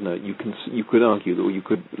positive note, you could argue that, or you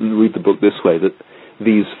could read the book this way, that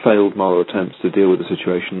these failed moral attempts to deal with the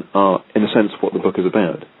situation are, in a sense, what the book is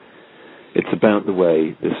about. It's about the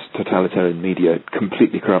way this totalitarian media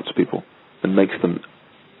completely corrupts people and makes them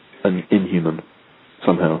inhuman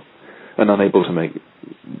somehow, and unable to make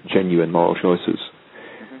genuine moral choices.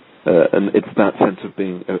 And it's that sense of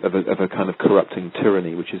being of a kind of corrupting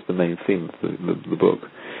tyranny, which is the main theme of the book.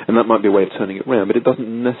 And that might be a way of turning it around, but it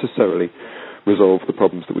doesn't necessarily resolve the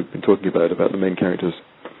problems that we've been talking about the main characters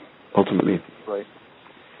ultimately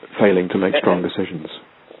failing to make strong decisions.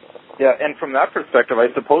 Yeah, and from that perspective, I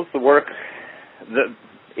suppose the work that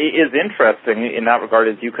is interesting in that regard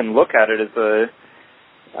is you can look at it as a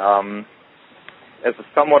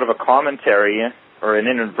somewhat of a commentary, or an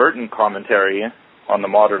inadvertent commentary, on the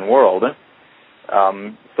modern world.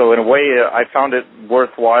 So in a way, I found it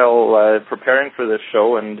worthwhile preparing for this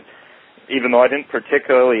show, and even though I didn't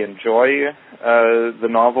particularly enjoy the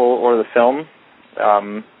novel or the film,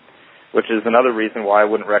 which is another reason why I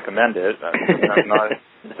wouldn't recommend it.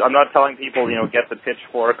 I'm not telling people, get the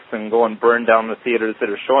pitchforks and go and burn down the theaters that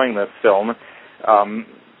are showing this film.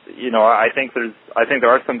 I think there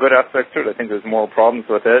are some good aspects to it. I think there's moral problems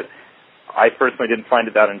with it. I personally didn't find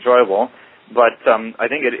it that enjoyable. But I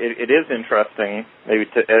think it is interesting maybe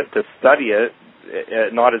to study it,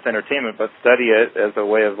 not as entertainment, but study it as a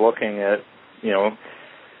way of looking at,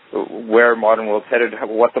 where modern world's headed,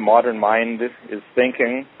 what the modern mind is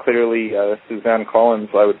thinking. Clearly, Suzanne Collins,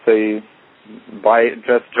 I would say, by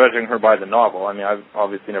just judging her by the novel, I mean, I've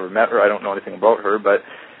obviously never met her, I don't know anything about her, but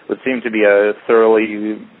would seem to be a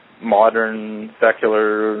thoroughly modern,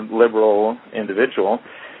 secular, liberal individual.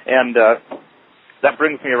 And that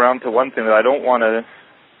brings me around to one thing that I don't want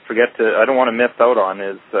to miss out on,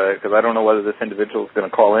 is because I don't know whether this individual is going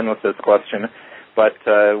to call in with this question, but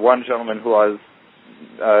one gentleman who I was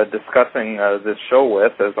discussing this show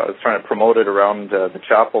with, as I was trying to promote it around the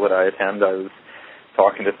chapel that I attend, I was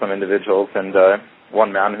talking to some individuals, and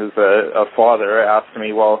one man who's a father asked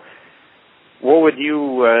me, well, what would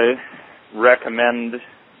you recommend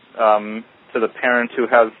to the parent who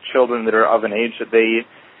has children that are of an age that they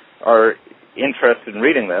are interested in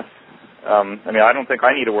reading this? I don't think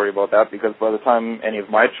I need to worry about that, because by the time any of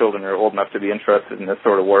my children are old enough to be interested in this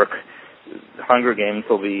sort of work, Hunger Games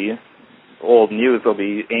will be old news, will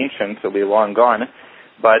be ancient, will be long gone.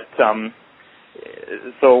 But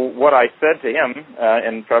so what I said to him,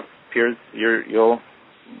 and perhaps Piers, you'll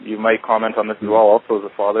you might comment on this as well, also as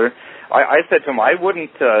a father. I said to him, I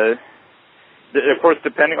wouldn't, of course,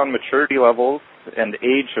 depending on maturity levels and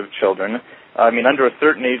age of children, I mean, under a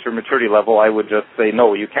certain age or maturity level, I would just say,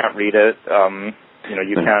 no, you can't read it.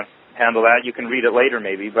 You can't handle that. You can read it later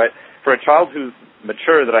maybe. But for a child who's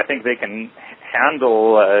mature, that I think they can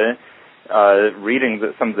handle reading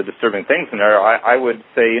some of the disturbing things in there, I would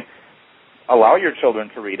say allow your children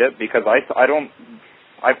to read it, because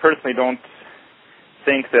I personally don't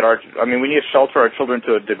think that we need to shelter our children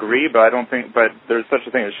to a degree, but there's such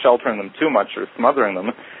a thing as sheltering them too much or smothering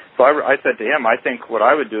them. So I said to him, I think what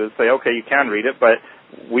I would do is say, okay, you can read it, but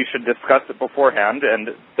we should discuss it beforehand, and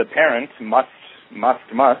the parent must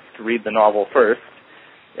read the novel first,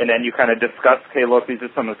 and then you kind of discuss, okay, look, these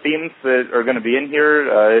are some of the themes that are going to be in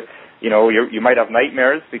here. You might have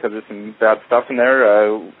nightmares because there's some bad stuff in there.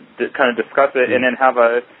 Kind of discuss it, and then have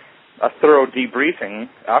a thorough debriefing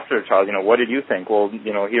after the child. What did you think? Well,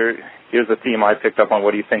 here's a theme I picked up on.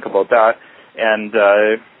 What do you think about that? And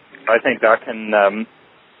I think that can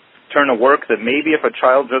turn a work that maybe if a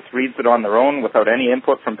child just reads it on their own without any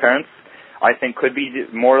input from parents, I think could be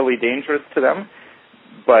morally dangerous to them.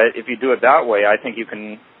 But if you do it that way, I think it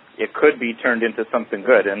could be turned into something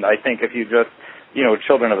good. And I think if you just,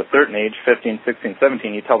 children of a certain age, 15, 16,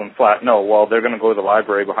 17, you tell them flat, no, well, they're going to go to the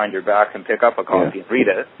library behind your back and pick up a copy and read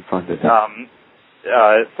it.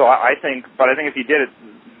 So I think if you did it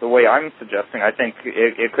the way I'm suggesting, I think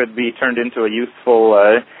it could be turned into a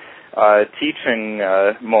useful teaching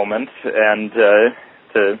moment, and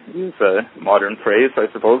to use a modern phrase,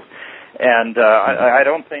 I suppose. And I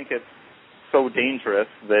don't think it's so dangerous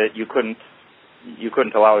that you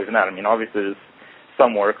couldn't allow even that. I mean, obviously there's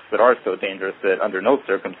some works that are so dangerous that under no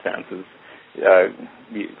circumstances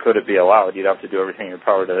could it be allowed. You'd have to do everything in your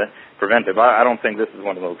power to prevent it. But I don't think this is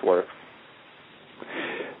one of those works.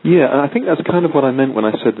 Yeah, I think that's kind of what I meant when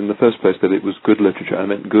I said in the first place that it was good literature. I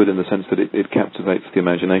meant good in the sense that it captivates the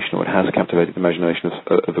imagination, or it has captivated the imagination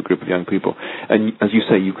of a group of young people. And as you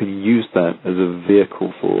say, you can use that as a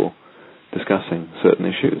vehicle for discussing certain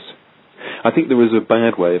issues. I think there is a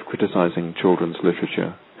bad way of criticizing children's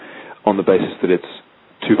literature on the basis that it's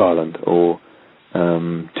too violent or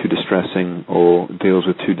too distressing or deals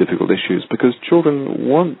with too difficult issues, because children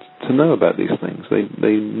want to know about these things.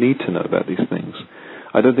 They need to know about these things.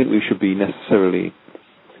 I don't think we should be necessarily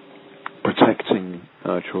protecting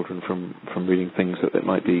our children from reading things that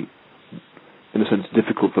might be, in a sense,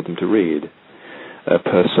 difficult for them to read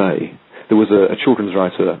per se. There was a children's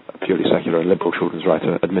writer, a purely secular and liberal children's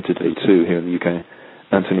writer, admittedly too, here in the UK,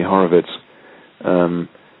 Anthony Horowitz,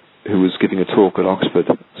 who was giving a talk at Oxford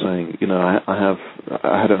saying,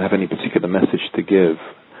 I don't have any particular message to give,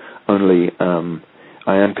 only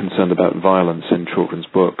I am concerned about violence in children's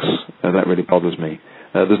books. That really bothers me.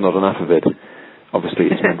 There's not enough of it. Obviously,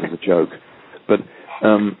 it's meant as a joke. But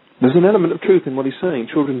there's an element of truth in what he's saying.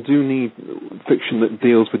 Children do need fiction that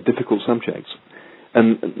deals with difficult subjects.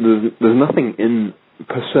 And there's nothing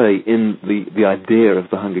per se in the idea of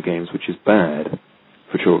the Hunger Games which is bad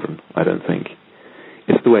for children, I don't think.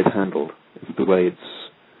 It's the way it's handled. It's the way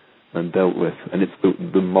it's dealt with. And it's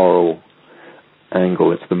the moral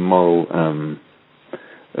angle. It's the moral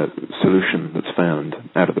solution that's found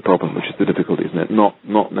out of the problem, which is the difficulty, isn't it?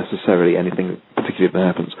 Not necessarily anything particularly that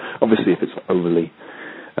happens. Obviously, if it's overly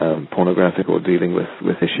pornographic or dealing with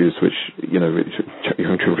issues which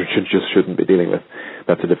young children shouldn't be dealing with,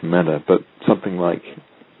 that's a different matter. But something like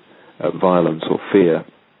violence or fear,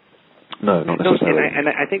 no, not necessarily. And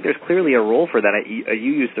I think there's clearly a role for that.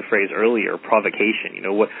 You used the phrase earlier, provocation.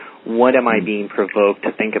 What am I being provoked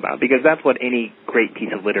to think about? Because that's what any great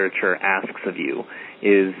piece of literature asks of you,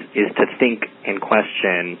 is to think and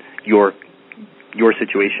question your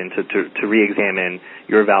situation, to re-examine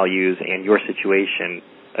your values and your situation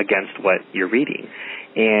against what you're reading.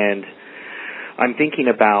 And I'm thinking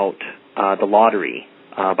about The Lottery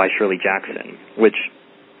by Shirley Jackson, which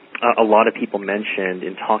a lot of people mentioned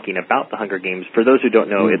in talking about the Hunger Games. For those who don't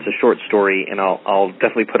know, it's a short story, and I'll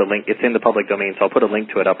definitely put a link. It's in the public domain, so I'll put a link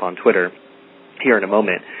to it up on Twitter here in a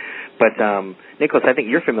moment. But, Nicholas, I think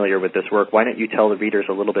you're familiar with this work. Why don't you tell the readers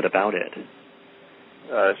a little bit about it?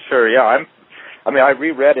 Sure, yeah. I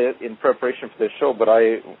reread it in preparation for this show, but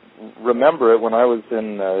I remember it when I was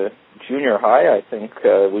in junior high, I think.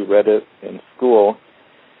 We read it in school.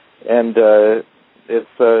 And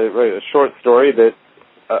it's a short story that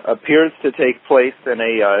appears to take place in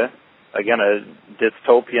a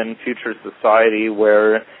dystopian future society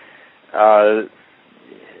where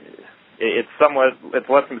it's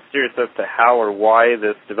less mysterious as to how or why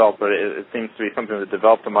this developed, but it seems to be something that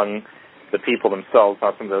developed among the people themselves,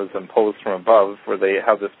 not something that was imposed from above, where they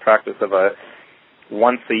have this practice of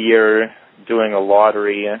once a year doing a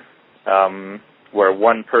lottery where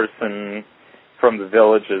one person from the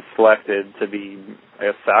village is selected to be, I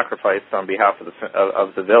guess, sacrificed on behalf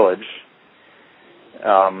of the village.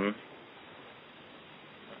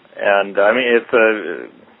 And I mean, it's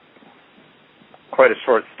quite a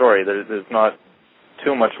short story. There's not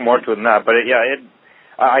too much more to it than that. But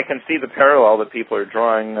I can see the parallel that people are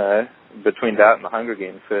drawing between that and the Hunger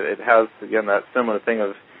Games. It has, again, that similar thing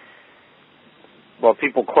of, well,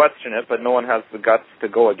 people question it, but no one has the guts to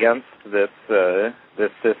go against this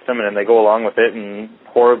system, and then they go along with it and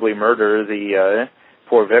horribly murder the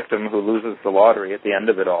poor victim who loses the lottery at the end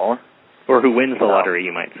of it all. Or who wins the lottery,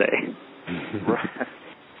 you might say.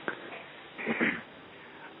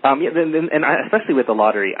 And especially with the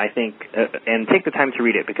lottery, I think, and take the time to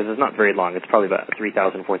read it because it's not very long. It's probably about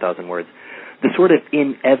 3,000, 4,000 words. The sort of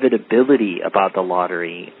inevitability about the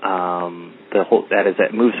lottery,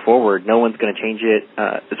 that moves forward, no one's going to change it.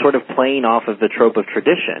 Sort of playing off of the trope of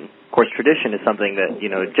tradition. Of course, tradition is something that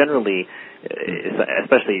generally,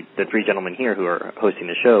 especially the three gentlemen here who are hosting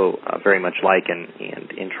the show, very much like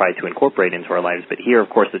and try to incorporate into our lives. But here, of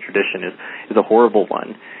course, the tradition is a horrible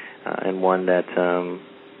one, and one that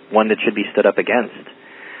should be stood up against.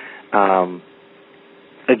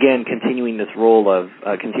 Again, continuing this role of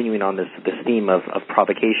continuing on this theme of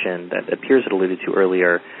provocation that Piers had alluded to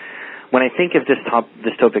earlier. When I think of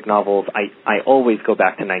dystopic novels, I always go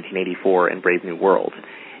back to 1984 and Brave New World,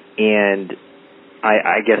 and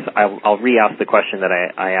I guess I'll re-ask the question that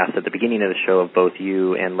I asked at the beginning of the show of both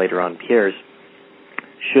you and later on Piers.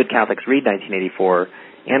 Should Catholics read 1984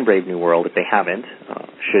 and Brave New World if they haven't?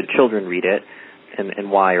 Should children read it,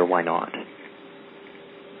 and why or why not?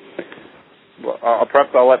 Well,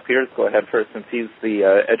 perhaps I'll let Piers go ahead first since he's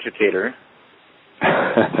the educator.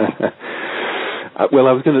 Well,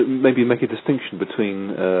 I was going to maybe make a distinction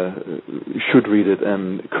between should read it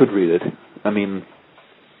and could read it. I mean,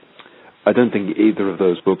 I don't think either of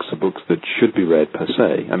those books are books that should be read per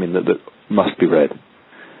se. I mean, that must be read.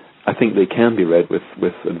 I think they can be read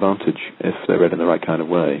with advantage if they're read in the right kind of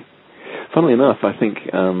way. Funnily enough, I think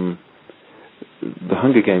the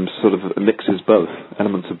Hunger Games sort of mixes both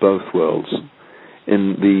elements of both worlds.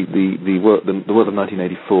 In the world of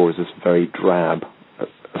 1984 is this very drab,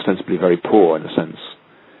 ostensibly very poor in a sense,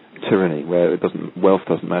 tyranny where wealth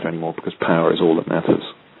doesn't matter anymore because power is all that matters.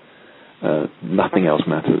 Nothing else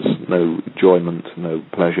matters. No enjoyment, no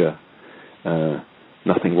pleasure,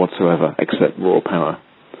 nothing whatsoever except raw power,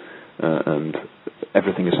 and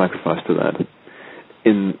everything is sacrificed to that.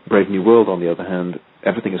 In Brave New World, on the other hand,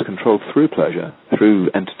 everything is controlled through pleasure, through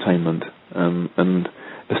entertainment, and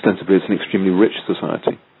ostensibly it's an extremely rich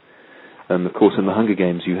society. And of course in the Hunger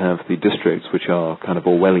Games you have the districts which are kind of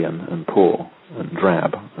Orwellian and poor and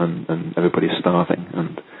drab, and everybody's starving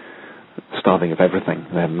of everything.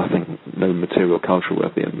 They have nothing, no material culture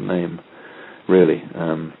worthy of the name, really.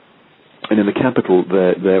 And in the capital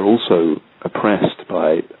they're also oppressed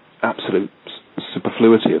by absolute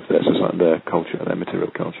superfluity of their society, their culture, their material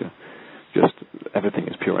culture. Just everything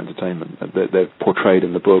is pure entertainment. They're portrayed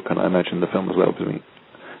in the book, and I imagine the film as well,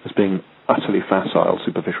 as being utterly facile,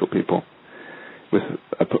 superficial people,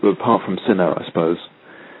 apart from Cinna, I suppose,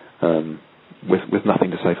 with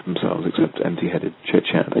nothing to say for themselves except empty-headed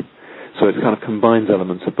chit-chat. So it kind of combines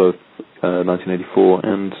elements of both 1984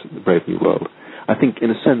 and the Brave New World. I think,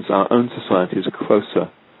 in a sense, our own society is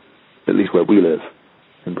closer, at least where we live,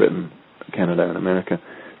 in Britain, Canada, and America,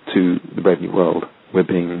 to the Brave New World. We're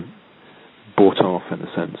being bought off, in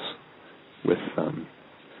a sense, with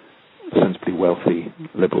sensibly wealthy,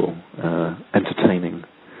 liberal, entertaining,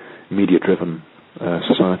 media-driven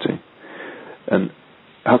society. And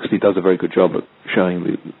Huxley does a very good job at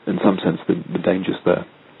showing, in some sense, the dangers there.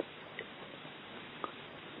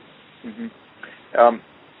 Mm-hmm.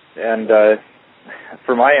 And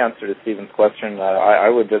for my answer to Stephen's question, I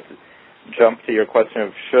would just jump to your question of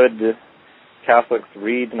should Catholics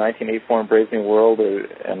read 1984 and Brave New World,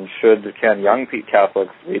 and can young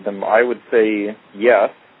Catholics read them? I would say yes.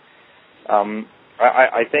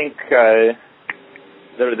 I think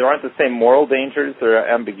there aren't the same moral dangers or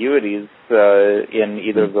ambiguities in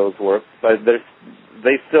either of those works, but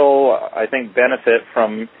they still, I think, benefit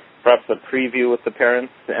from perhaps a preview with the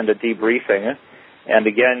parents and a debriefing. And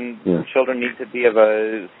again, children need to be of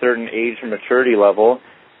a certain age and maturity level,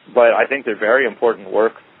 but I think they're very important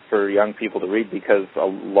works for young people to read because a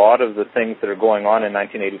lot of the things that are going on in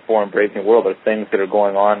 1984 and Brave New World are things that are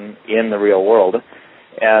going on in the real world.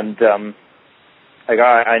 And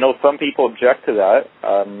I know some people object to that.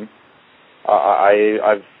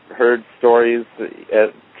 I've heard stories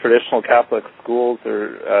at traditional Catholic schools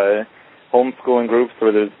or homeschooling groups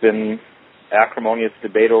where there's been acrimonious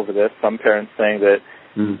debate over this. Some parents saying that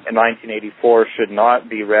in 1984 should not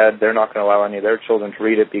be read. They're not going to allow any of their children to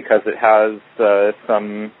read it because it has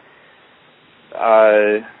some,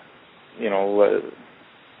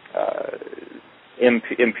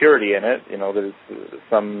 impurity in it. There's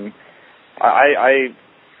some. I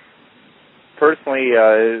personally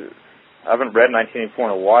haven't read 1984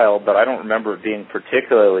 in a while, but I don't remember it being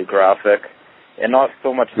particularly graphic, and not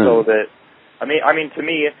so much so that. I mean, to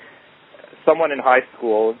me, someone in high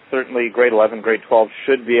school, certainly grade 11, grade 12,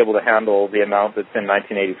 should be able to handle the amount that's in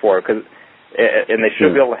 1984, and they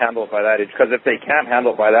should be able to handle it by that age. Because if they can't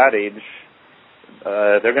handle it by that age,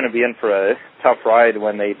 they're going to be in for a tough ride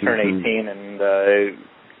when they turn 18 and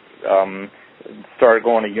start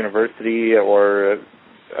going to university or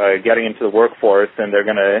getting into the workforce, and they're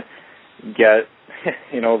going to get,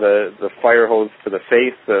 the fire hose to the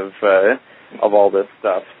face of all this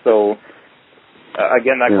stuff. So.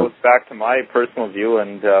 Again, that goes back to my personal view,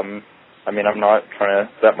 and I'm not trying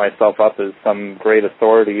to set myself up as some great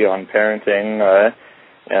authority on parenting,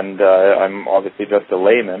 and I'm obviously just a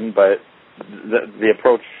layman, but the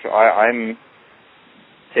approach I'm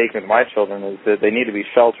taking with my children is that they need to be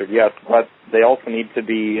sheltered, yes, but they also need to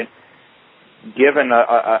be given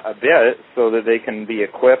a bit so that they can be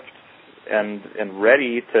equipped and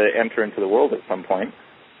ready to enter into the world at some point.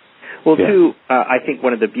 Well, too, I think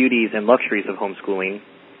one of the beauties and luxuries of homeschooling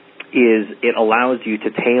is it allows you to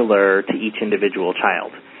tailor to each individual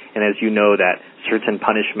child. And as you know, that certain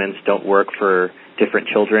punishments don't work for different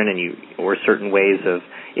children, or certain ways of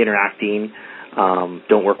interacting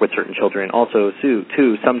don't work with certain children. Also,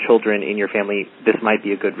 too, some children in your family, this might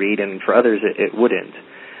be a good read, and for others, it wouldn't.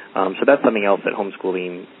 So that's something else that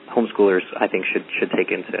homeschoolers, I think, should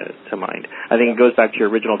take into mind. I think it goes back to your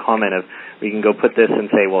original comment of we can go put this and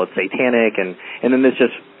say, well, it's satanic, and then this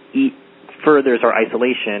just furthers our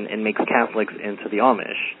isolation and makes Catholics into the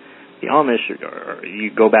Amish. The Amish, you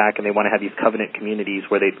go back and they want to have these covenant communities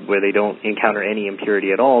where they don't encounter any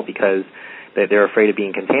impurity at all because they're afraid of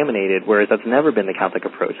being contaminated, whereas that's never been the Catholic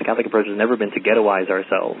approach. The Catholic approach has never been to ghettoize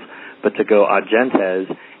ourselves, but to go ad gentes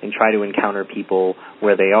and try to encounter people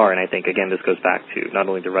where they are. And I think, again, this goes back to not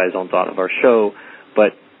only the raison d'etre of our show,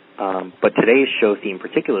 but today's show theme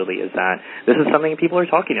particularly is that this is something people are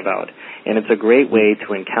talking about. And it's a great way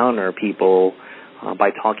to encounter people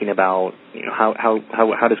by talking about,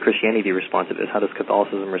 how does Christianity respond to this? How does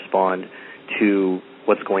Catholicism respond to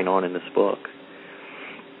what's going on in this book?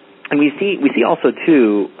 And we see also,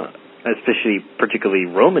 too, especially particularly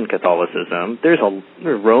Roman Catholicism,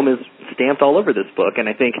 Rome is stamped all over this book, and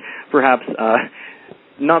I think perhaps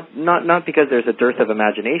not because there's a dearth of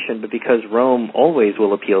imagination, but because Rome always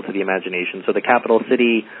will appeal to the imagination. So the capital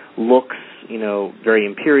city looks, very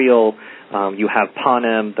imperial. You have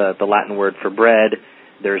panem, the Latin word for bread.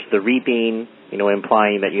 There's the reaping,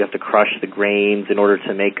 implying that you have to crush the grains in order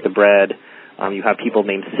to make the bread. You have people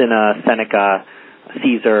named Cinna, Seneca,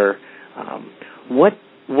 Caesar.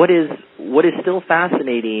 What is still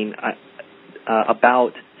fascinating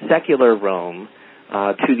about secular Rome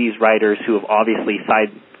to these writers who have obviously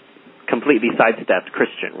completely sidestepped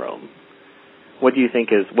Christian Rome? What do you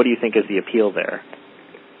think is the appeal there?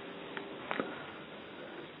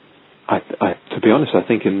 To be honest, I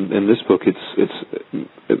think in this book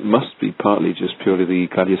it must be partly just purely the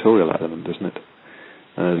gladiatorial element, isn't it?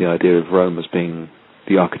 The idea of Rome as being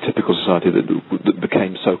the archetypical society that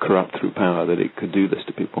became so corrupt through power that it could do this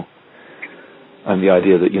to people, and the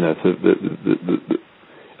idea that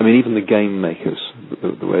even the game makers,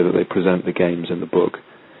 the way that they present the games in the book,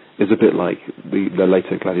 is a bit like the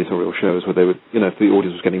later gladiatorial shows where they would, if the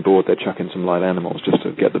audience was getting bored, they'd chuck in some live animals just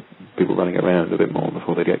to get the people running around a bit more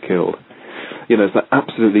before they get killed. It's that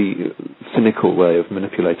absolutely cynical way of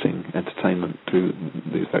manipulating entertainment through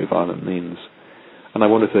these very violent means. And I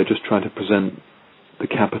wonder if they're just trying to present the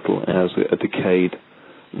capital as a decayed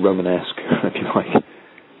Romanesque, if you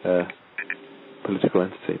like, political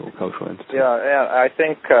entity or cultural entity. Yeah, I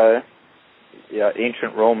think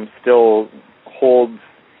ancient Rome still holds,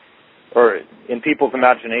 or in people's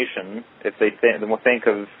imagination, if they think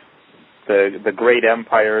of the great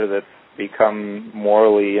empire that's become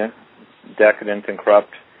morally decadent and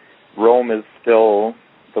corrupt, Rome is still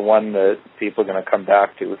the one that people are going to come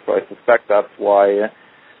back to. So I suspect that's why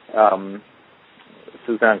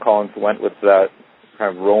Suzanne Collins went with that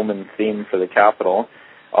kind of Roman theme for the capital.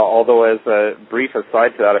 Although, as a brief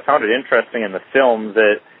aside to that, I found it interesting in the film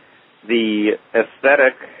that the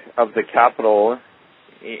aesthetic of the capital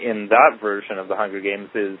in that version of the Hunger Games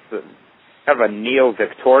is kind of a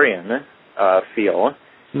neo-Victorian feel,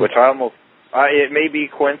 which I almost, it may be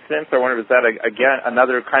coincidence, I wonder if that, again,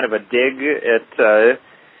 another kind of a dig at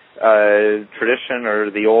tradition or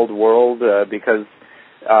the old world because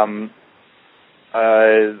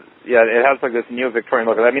it has like this neo-Victorian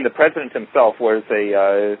look. I mean, the president himself wears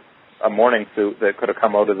a morning suit that could have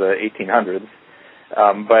come out of the 1800s.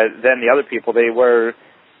 But then the other people, they wear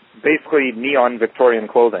basically neon Victorian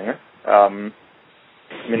clothing. I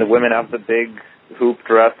mean, the women have the big hoop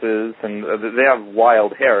dresses, and they have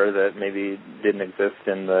wild hair that maybe didn't exist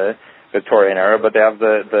in the Victorian era, but they have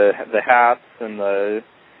the hats and the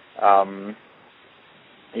a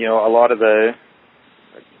lot of the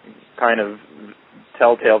kind of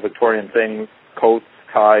telltale Victorian things, coats,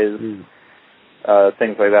 ties,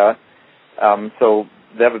 things like that. So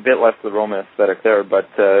they have a bit less of the Roman aesthetic there, but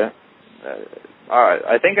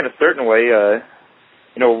I think in a certain way,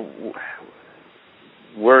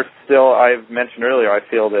 we're still, I've mentioned earlier, I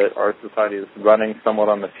feel that our society is running somewhat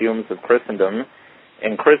on the fumes of Christendom,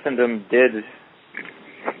 and Christendom did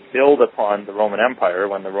build upon the Roman Empire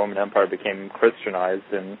when the Roman Empire became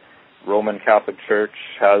Christianized, and Roman Catholic Church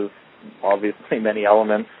has obviously many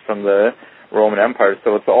elements from the Roman Empire,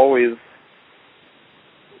 so it's always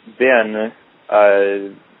been a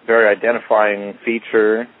very identifying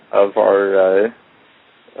feature of our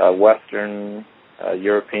Western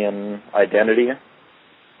European identity,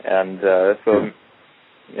 and so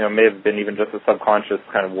may have been even just a subconscious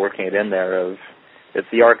kind of working it in there of it's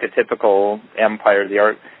the archetypical empire,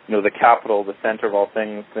 the capital, the center of all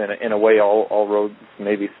things. In a way, all roads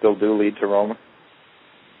maybe still do lead to Rome.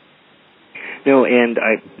 No, and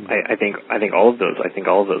I think all of those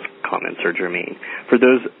comments are germane. For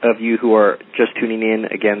those of you who are just tuning in,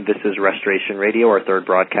 again, this is Restoration Radio, our third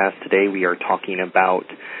broadcast today. We are talking about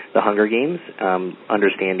the Hunger Games,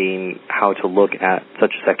 understanding how to look at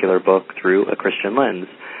such a secular book through a Christian lens.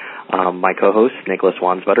 My co-host, Nicholas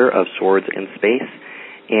Wansbutter of Swords in Space,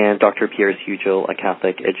 and Dr. Piers Hugel, a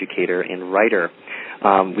Catholic educator and writer.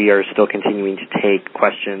 We are still continuing to take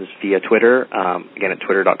questions via Twitter, again at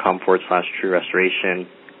twitter.com/True Restoration,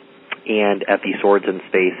 and at the Swords in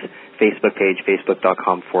Space Facebook page,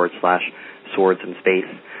 facebook.com/Swords in Space.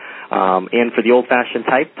 And for the old-fashioned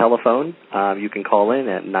type telephone, you can call in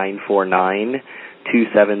at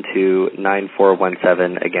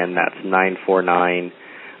 949-272-9417. Again, that's 949-272-9417.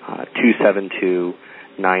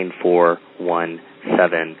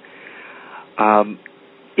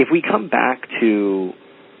 If we come back to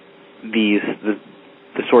the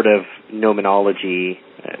sort of nomenology,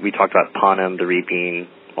 we talked about panem, the reaping,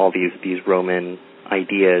 all these Roman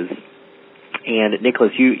ideas, and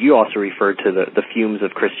Nicholas, you also referred to the fumes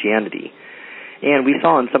of Christianity, and we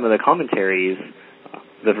saw in some of the commentaries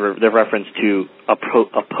the reference to a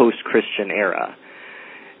post-Christian era.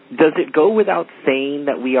 Does it go without saying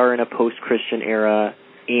that we are in a post-Christian era,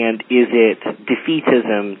 and is it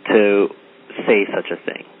defeatism to say such a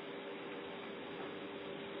thing?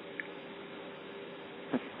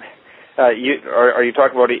 Are you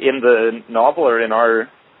talking about it in the novel or in our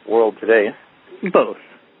world today? Both.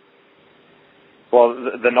 Well,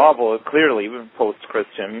 the novel is clearly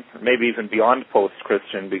post-Christian, maybe even beyond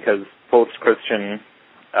post-Christian, because post-Christian,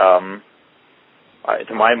 to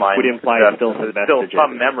my mind, would imply still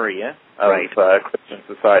some memory of Christian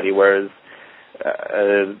society, whereas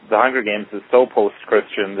the Hunger Games is so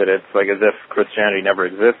post-Christian that it's like as if Christianity never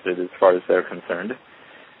existed as far as they're concerned.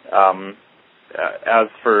 As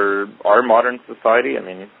for our modern society, I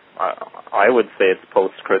mean, I would say it's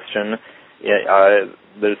post-Christian.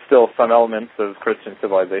 There's still some elements of Christian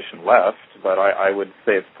civilization left, but I would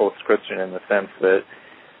say it's post-Christian in the sense that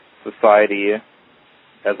society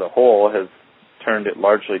as a whole has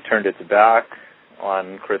largely turned its back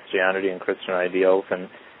on Christianity and Christian ideals, and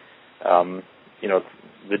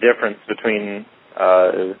the difference between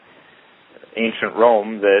ancient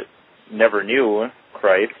Rome that never knew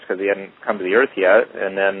Christ because he hadn't come to the earth yet,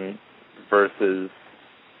 and then versus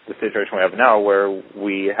the situation we have now where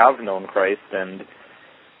we have known Christ and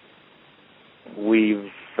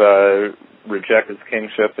we've rejected his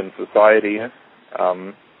kingship in society. I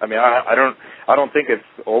mean, I don't think it's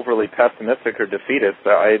overly pessimistic or defeatist.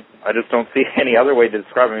 I just don't see any other way to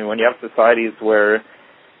describe it. I mean, when you have societies where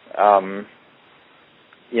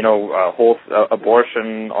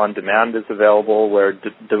abortion on demand is available, where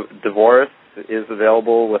divorce is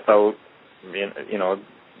available without,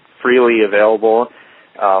 freely available,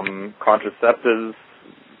 contraceptives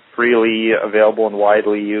freely available and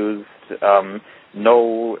widely used,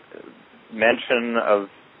 no mention of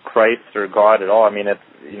Christ or God at all. I mean, it's,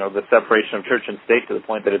 the separation of church and state to the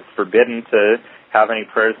point that it's forbidden to have any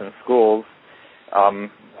prayers in schools. I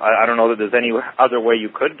don't know that there's any other way you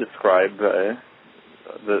could describe the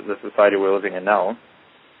society we're living in now.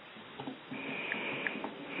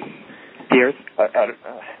 Piers?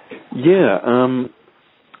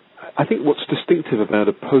 I think what's distinctive about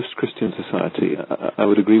a post-Christian society, I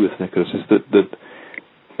would agree with Nicholas, is that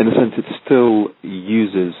in a sense it still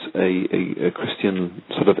uses a Christian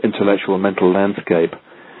sort of intellectual mental landscape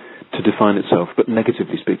to define itself, but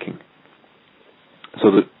negatively speaking.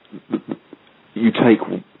 So that you take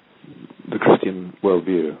the Christian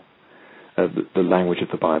worldview, the language of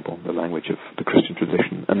the Bible, the language of the Christian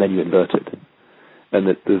tradition, and then you invert it. And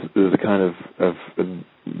that there's a kind of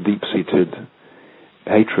deep-seated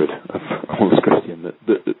hatred of all this Christian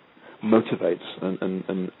that motivates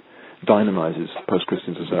and dynamizes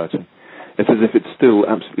post-Christian society. It's as if it's still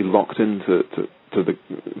absolutely locked into to the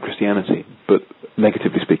Christianity, but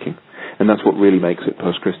negatively speaking, and that's what really makes it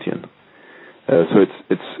post-Christian. So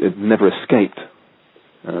it never escaped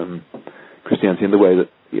Christianity in the way that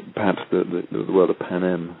perhaps the world of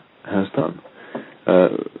Panem has done.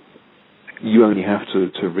 You only have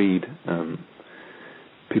to read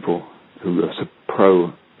people who are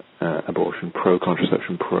pro-abortion,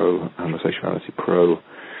 pro-contraception, pro-homosexuality,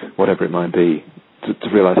 pro-whatever it might be, to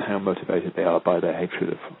realize how motivated they are by their hatred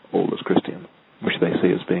of all that's Christian, which they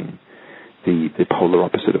see as being the polar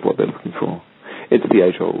opposite of what they're looking for. It's the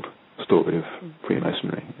age-old story of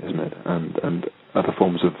Freemasonry, isn't it? And other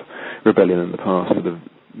forms of rebellion in the past that have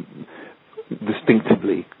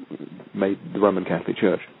distinctively made the Roman Catholic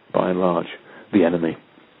Church, by and large, the enemy.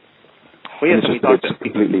 Well, yes, we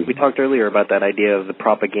talked earlier about that idea of the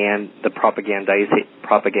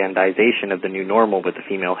propagandization of the new normal with the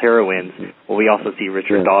female heroines. Well, we also see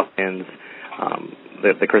Richard Dawkins,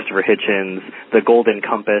 the Christopher Hitchens, the Golden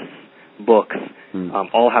Compass books,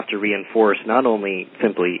 all have to reinforce not only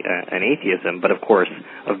simply an atheism, but of course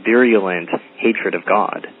a virulent hatred of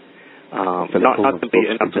God. Not to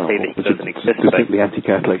say that he doesn't exist, distinctly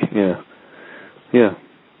anti-Catholic. Yeah.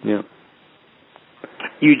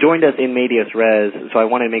 You joined us in medias res, so I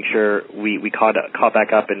want to make sure we caught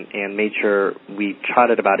back up and made sure we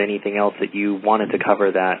chatted about anything else that you wanted to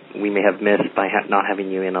cover that we may have missed by not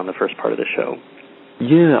having you in on the first part of the show.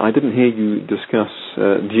 Yeah, I didn't hear you discuss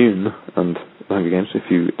Dune and the Hunger Games,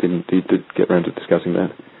 if you did get around to discussing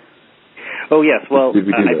that. Oh, yes. Well,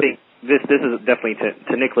 I think this is definitely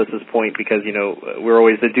to Nicholas's point, because, we're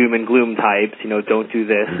always the doom and gloom types, don't do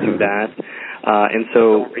this, do that. And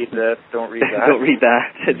so don't read this, don't read that. Don't read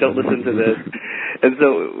that, don't listen to this. And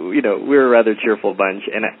so, we're a rather cheerful bunch,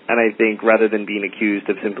 and I think rather than being accused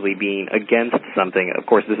of simply being against something, of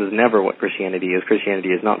course this is never what Christianity is. Christianity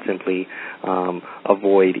is not simply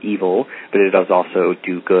avoid evil, but it does also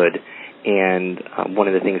do good. And one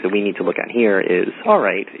of the things that we need to look at here is, all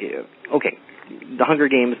right, okay, the Hunger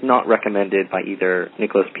Games not recommended by either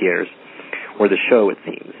Nicholas Piers or the show, it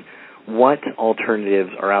seems. What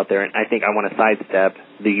alternatives are out there? And I think I want to sidestep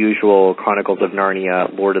the usual Chronicles of Narnia,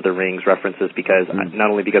 Lord of the Rings references, because not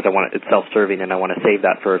only because it's self-serving and I want to save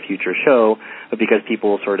that for a future show, but because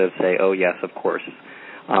people will sort of say, oh, yes, of course.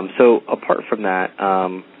 So apart from that,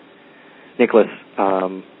 Nicholas,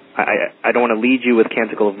 I don't want to lead you with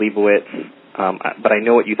Canticle of Leibowitz, but I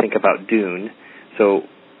know what you think about Dune, so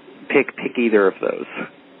pick either of those.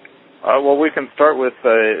 Well, we can start with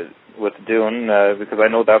Dune, because I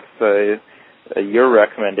know that's your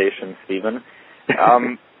recommendation, Stephen.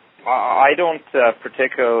 I don't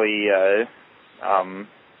particularly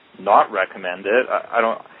not recommend it.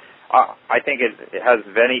 I think it has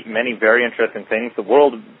many very interesting things. The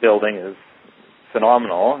world building is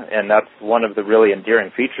phenomenal, and that's one of the really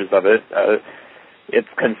endearing features of it. It's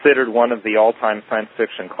considered one of the all-time science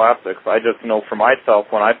fiction classics. I just know for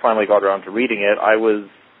myself, when I finally got around to reading it, I was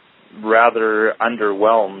rather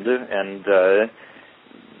underwhelmed and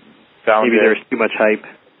found maybe there's too much hype.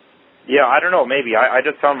 Yeah, I don't know, maybe. I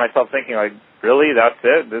just found myself thinking, like, really, that's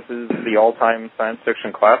it? This is the all-time science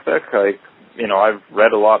fiction classic? I've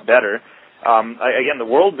read a lot better. Again, the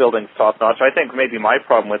world building's top-notch. I think maybe my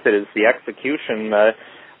problem with it is the execution.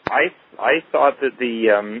 I thought that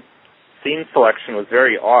the scene selection was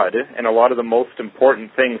very odd, and a lot of the most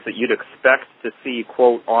important things that you'd expect to see,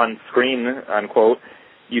 quote, on screen, unquote,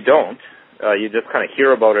 you don't. You just kind of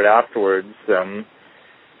hear about it afterwards. So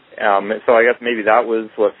I guess maybe that was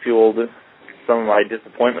what fueled some of my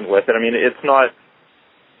disappointment with it. I mean, it's not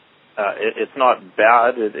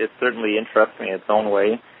bad. It's certainly interesting in its own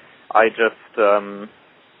way. I just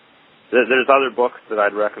there's other books that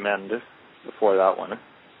I'd recommend before that one.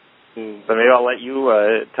 So maybe I'll let you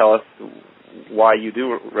tell us why you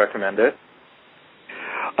do recommend it.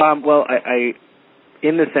 Well, I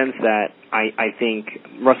in the sense that I think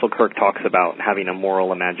Russell Kirk talks about having a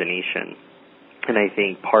moral imagination, and I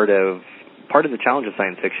think part of part of the challenge of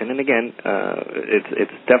science fiction. And again,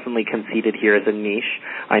 it's definitely conceded here as a niche.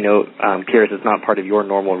 I know, Piers, it's not part of your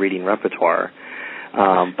normal reading repertoire,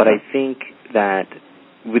 but I think that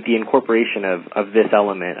with the incorporation of this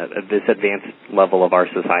element, of this advanced level of our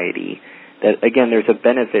society, that again, there's a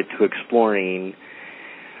benefit to exploring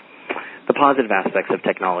the positive aspects of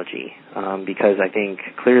technology, because I think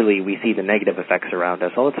clearly we see the negative effects around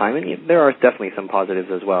us all the time, and there are definitely some positives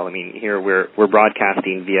as well. I mean, here we're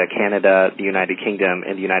broadcasting via Canada, the United Kingdom,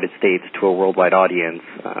 and the United States to a worldwide audience.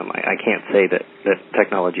 I can't say that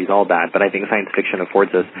technology is all bad, but I think science fiction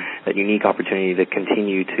affords us that unique opportunity to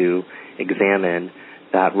continue to examine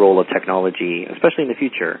that role of technology, especially in the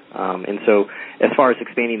future. And so as far as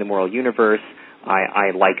expanding the moral universe,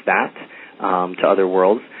 I like that to other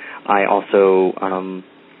worlds. I also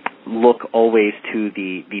look always to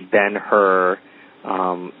the Ben-Hur,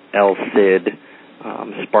 El Cid,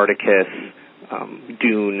 Spartacus,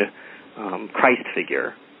 Dune, Christ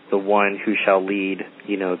figure, the one who shall lead,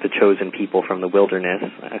 the chosen people from the wilderness.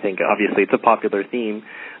 I think obviously it's a popular theme,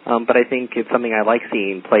 but I think it's something I like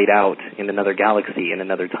seeing played out in another galaxy in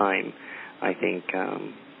another time. I think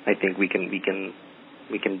we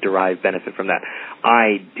can derive benefit from that.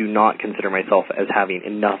 I do not consider myself as having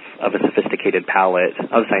enough of a sophisticated palette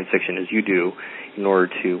of science fiction as you do in order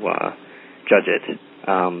to judge it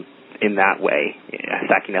in that way,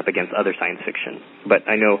 stacking up against other science fiction. But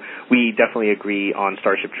I know we definitely agree on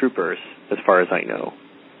Starship Troopers, as far as I know.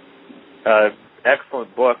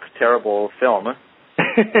 Excellent book, terrible film.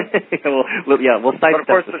 We'll sidestep. But of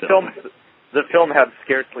course, the film had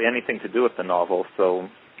scarcely anything to do with the novel, so.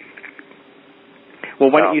 Well,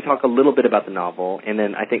 why don't you talk a little bit about the novel, and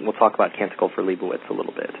then I think we'll talk about Canticle for Leibowitz a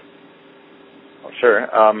little bit. Oh, sure.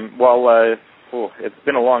 It's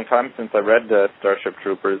been a long time since I read Starship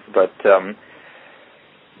Troopers, but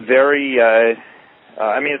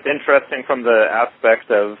it's interesting from the aspect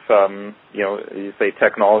of, you say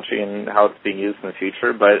technology and how it's being used in the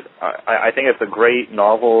future, but I think it's a great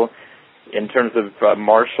novel in terms of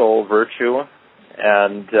martial virtue,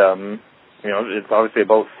 and it's obviously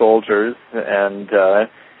about soldiers and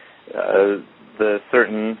the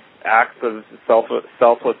certain acts of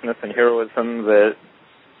selflessness and heroism that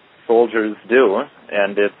soldiers do,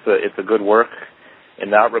 and it's a good work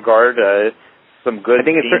in that regard. Some good. I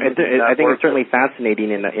think it's certainly fascinating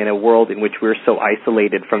in a world in which we're so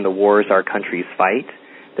isolated from the wars our countries fight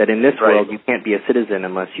that in this world you can't be a citizen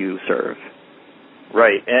unless you serve.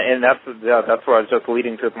 Right, and that's where I was just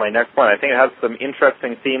leading to my next point. I think it has some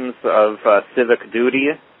interesting themes of civic duty,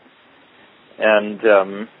 and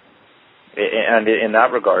in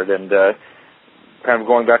that regard, and kind of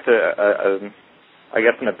going back to I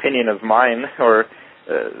guess an opinion of mine or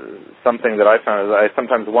something that I found is I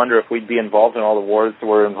sometimes wonder if we'd be involved in all the wars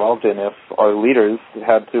we're involved in if our leaders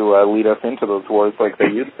had to lead us into those wars like they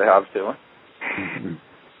used to have to.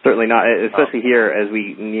 Certainly not, especially here as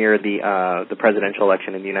we near the presidential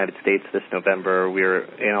election in the United States this November. We're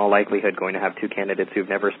in all likelihood going to have two candidates who've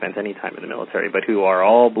never spent any time in the military, but who are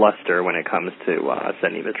all bluster when it comes to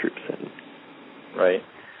sending the troops in. Right.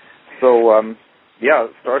 So,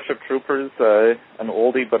 Starship Troopers, an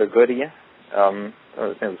oldie but a goodie. It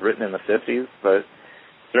was written in the 50s, but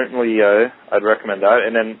certainly I'd recommend that.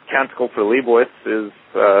 And then Canticle for Leibowitz is,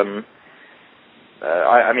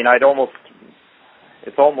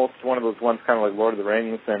 it's almost one of those ones kind of like Lord of the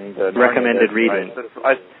Rings and recommended reading.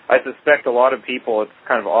 I suspect a lot of people it's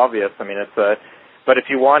kind of obvious. I mean, but if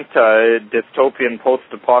you want dystopian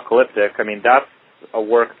post-apocalyptic, I mean that's a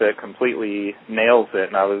work that completely nails it.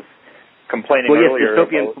 And I was complaining earlier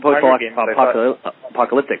dystopian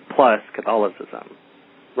post-apocalyptic plus Catholicism.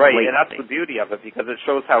 Right, and that's the beauty of it because it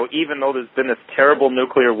shows how even though there's been this terrible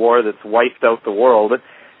nuclear war that's wiped out the world.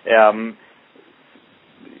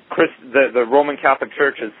 The Roman Catholic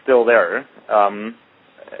Church is still there.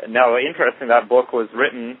 Now, interesting, that book was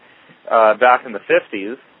written back in the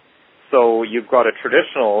 50s, so you've got a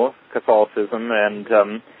traditional Catholicism, and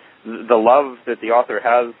the love that the author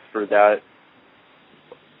has for that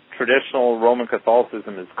traditional Roman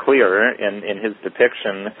Catholicism is clear in his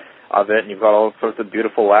depiction of it, and you've got all sorts of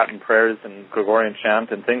beautiful Latin prayers and Gregorian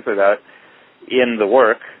chant and things like that in the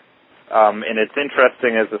work. And it's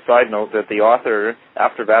interesting as a side note that the author,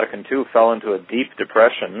 after Vatican II, fell into a deep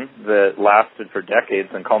depression that lasted for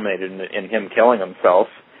decades and culminated in him killing himself.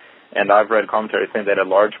 And I've read commentary saying that a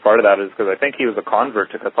large part of that is because I think he was a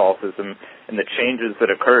convert to Catholicism, and the changes that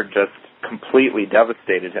occurred just completely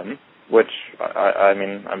devastated him, which,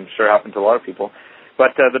 I'm sure happened to a lot of people.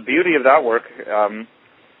 But the beauty of that work, I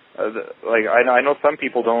know some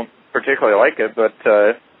people don't particularly like it, but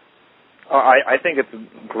I think it's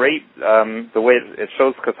great the way it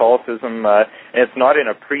shows Catholicism. And it's not in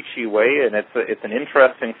a preachy way, and it's an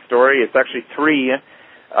interesting story. It's actually 3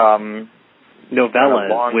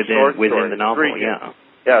 novellas within the novel.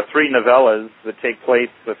 Yeah, 3 novellas that take place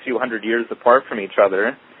a few hundred years apart from each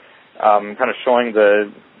other, kind of showing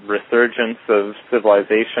the resurgence of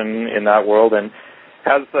civilization in that world, and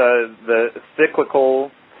has the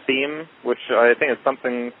cyclical theme, which I think is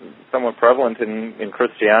something somewhat prevalent in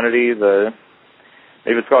Christianity.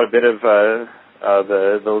 Maybe it's got a bit of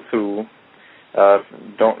those who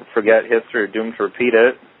don't forget history are doomed to repeat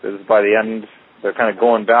it, because by the end they're kind of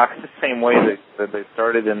going back the same way that they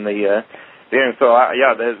started in the beginning. So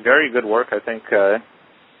there's very good work, I think,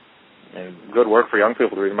 and good work for young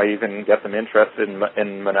people to read. It might even get them interested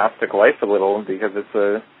in monastic life a little, because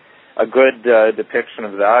it's a good depiction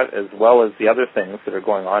of that, as well as the other things that are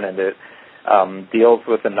going on, and it deals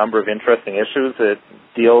with a number of interesting issues. It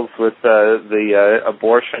deals with the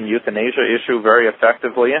abortion euthanasia issue very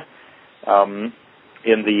effectively. In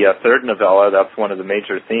the 3rd novella, that's one of the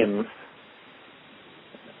major themes.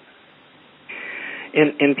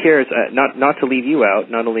 And Pierre, not to leave you out,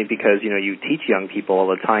 not only because you teach young people all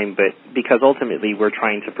the time, but because ultimately we're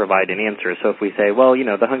trying to provide an answer. So if we say, well,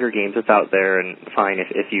 the Hunger Games, it's out there, and fine,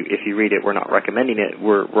 if you read it, we're not recommending it.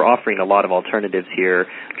 We're offering a lot of alternatives here,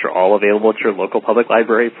 which are all available at your local public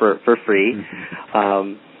library for free.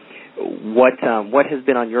 Mm-hmm. What has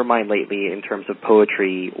been on your mind lately in terms of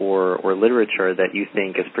poetry or literature that you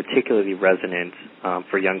think is particularly resonant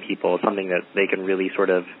for young people, something that they can really sort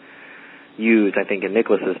of use, I think, in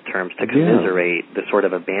Nicholas's terms, to commiserate the sort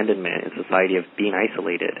of abandonment in society of being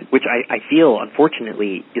isolated, which I feel,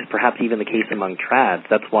 unfortunately, is perhaps even the case among trads.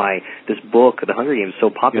 That's why this book, The Hunger Games, is so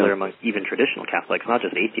popular among even traditional Catholics, not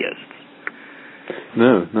just atheists.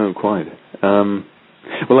 No, quite.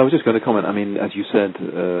 Well, I was just going to comment, I mean, as you said,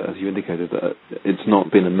 as you indicated, it's not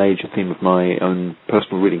been a major theme of my own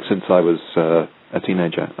personal reading since I was a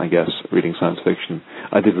teenager, I guess, reading science fiction.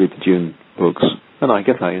 I did read the Dune books, and I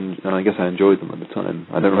guess I enjoyed them at the time.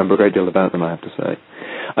 I don't remember a great deal about them, I have to say.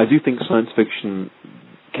 I do think science fiction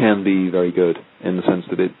can be very good in the sense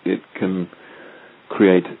that it can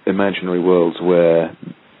create imaginary worlds where,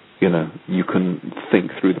 you can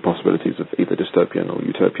think through the possibilities of either dystopian or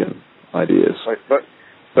utopian ideas. Right,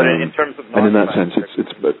 but in terms of and in that sense,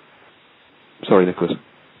 it's sorry, Nicholas.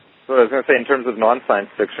 So I was going to say, in terms of non-science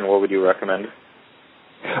fiction, what would you recommend?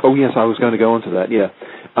 Oh yes, I was going to go on to that. Yeah,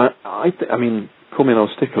 I mean, call me an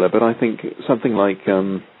old stickler, but I think something like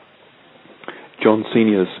John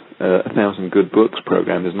Senior's 1,000 Good Books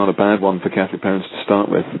program is not a bad one for Catholic parents to start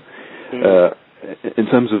with. In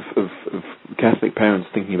terms of Catholic parents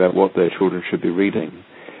thinking about what their children should be reading,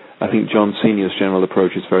 I think John Senior's general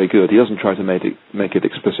approach is very good. He doesn't try to make it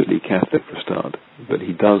explicitly Catholic for a start, but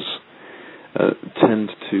he does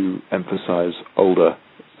tend to emphasize older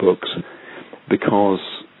books because,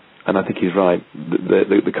 and I think he's right,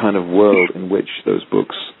 the kind of world in which those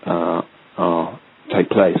books take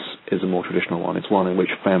place is a more traditional one. It's one in which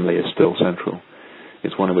family is still central.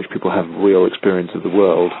 It's one in which people have real experience of the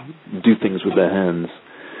world, do things with their hands,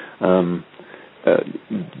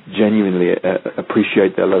 genuinely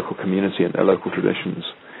appreciate their local community and their local traditions.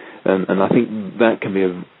 And I think that can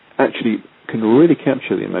can really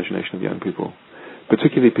capture the imagination of young people,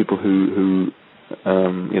 particularly people who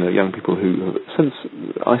young people who have since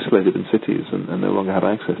isolated in cities and no longer have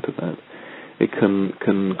access to that. It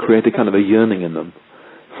can create a kind of a yearning in them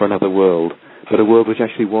for another world, but a world which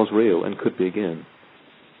actually was real and could be again,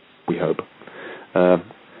 we hope.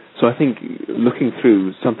 So I think looking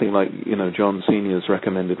through something like, John Senior's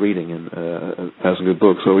recommended reading in 1,000 Good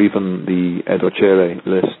Books, or even the Ed Ocere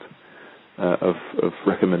list of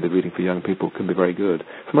recommended reading for young people can be very good.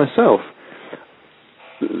 For myself,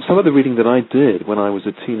 some of the reading that I did when I was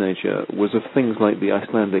a teenager was of things like the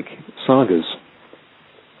Icelandic sagas,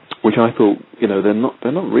 which I thought, they're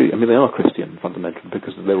not really, I mean, they are Christian fundamentally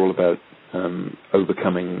because they're all about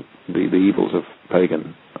overcoming the evils of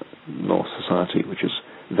pagan Norse society, which is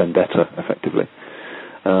vendetta, effectively.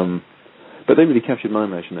 But they really captured my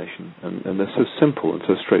imagination, and they're so simple and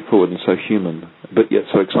so straightforward and so human, but yet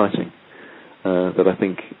so exciting, that I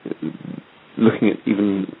think looking at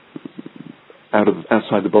even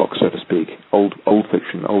outside the box, so to speak, old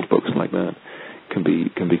fiction, old books like that can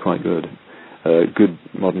be quite good. Good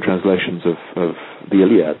modern translations of the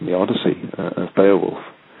Iliad and the Odyssey of Beowulf.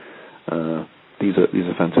 These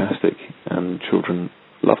are fantastic, and children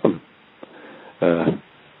love them.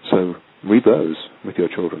 So read those with your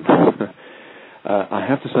children. I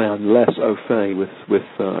have to say I'm less au fait with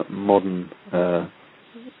modern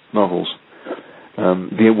novels.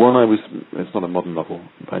 The one it's not a modern novel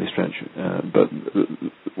by any stretch, but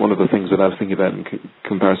one of the things that I was thinking about in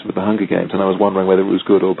comparison with the Hunger Games, and I was wondering whether it was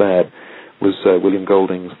good or bad, was William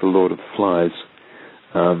Golding's The Lord of the Flies.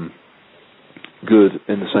 Good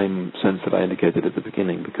in the same sense that I indicated at the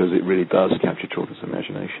beginning, because it really does capture children's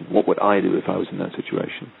imagination. What would I do if I was in that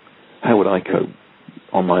situation? How would I cope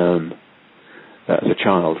on my own as a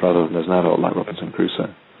child rather than as an adult like Robinson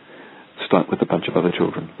Crusoe, stuck with a bunch of other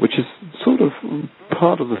children, which is sort of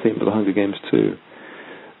part of the theme of the Hunger Games too.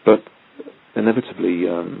 But inevitably,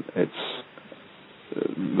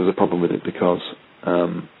 there's a problem with it because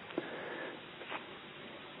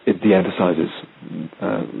it de-emphasizes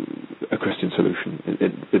a Christian solution.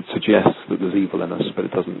 It suggests that there's evil in us, but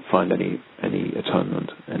it doesn't find any atonement,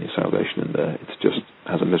 any salvation in there. It just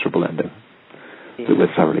has a miserable ending. That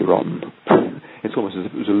we're thoroughly rotten. It's almost as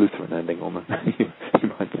if it was a Lutheran ending, almost. you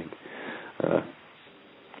might think.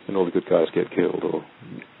 And all the good guys get killed or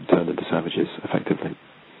turned into savages, effectively.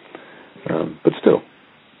 But still,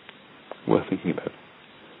 worth thinking about.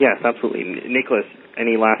 Yes, absolutely. Nicholas,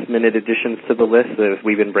 any last-minute additions to the list that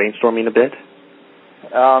we've been brainstorming a bit?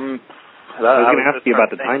 I was going to ask you about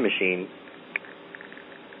the time machine.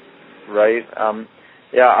 Right.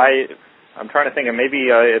 I'm trying to think, and maybe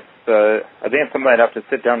I think it's something I'd have to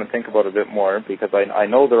sit down and think about a bit more, because I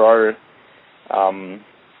know there are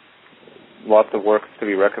lots of works to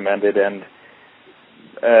be recommended, and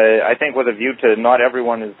I think with a view to not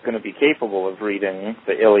everyone is going to be capable of reading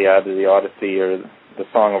the Iliad or the Odyssey or the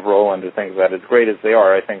Song of Roland or things like that. As great as they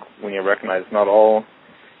are, I think when you recognize not all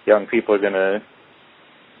young people are going to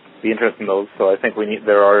be interested in those, so I think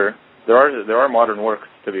there are modern works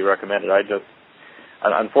to be recommended. I just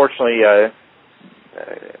unfortunately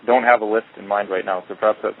don't have a list in mind right now, so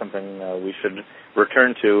perhaps that's something we should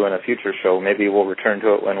return to in a future show. Maybe we'll return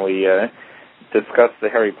to it when we discuss the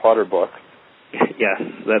Harry Potter book. Yes,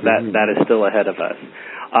 that is still ahead of us.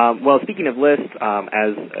 Well, speaking of lists,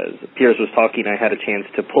 as Piers was talking, I had a chance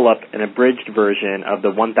to pull up an abridged version of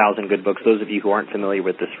the 1,000 Good Books. Those of you who aren't familiar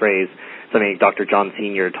with this phrase, something Dr. John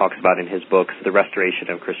Senior talks about in his books, The Restoration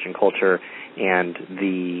of Christian Culture and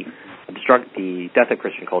the Death of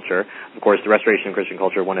Christian Culture. Of course, The Restoration of Christian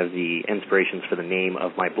Culture, one of the inspirations for the name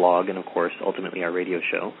of my blog and, of course, ultimately our radio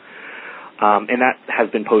show. And that has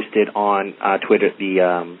been posted on Twitter,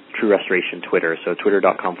 the True Restoration Twitter, so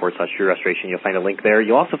twitter.com/True Restoration. You'll find a link there.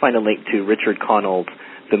 You'll also find a link to Richard Connell's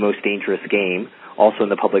The Most Dangerous Game, also in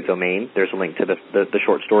the public domain. There's a link to the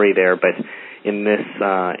short story there, but in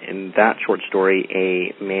that short story,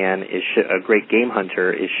 a great game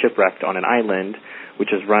hunter is shipwrecked on an island,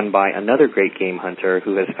 which is run by another great game hunter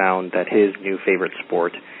who has found that his new favorite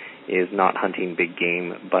sport is not hunting big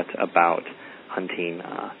game, but about hunting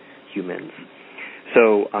humans.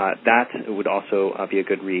 So that would also be a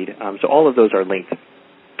good read. So all of those are linked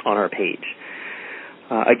on our page.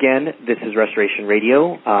 Again, this is Restoration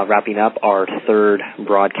Radio, wrapping up our third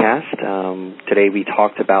broadcast. Today we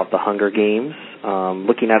talked about the Hunger Games,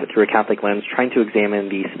 looking at it through a Catholic lens, trying to examine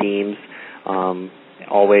these themes,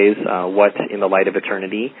 always what in the light of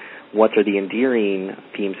eternity, what are the endearing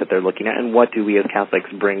themes that they're looking at, and what do we as Catholics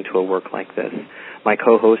bring to a work like this. My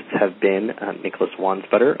co-hosts have been Nicholas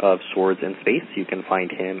Wansbutter of Swords in Space. You can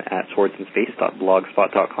find him at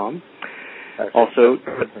swordsinspace.blogspot.com. Also,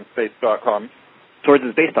 swordsinspace.com.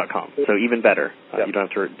 Swordsinspace.com. So even better. Yep. You don't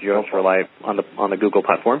have to rely on the Google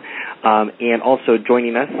platform. And also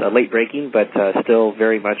joining us, late breaking, but still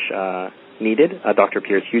very much needed, Dr.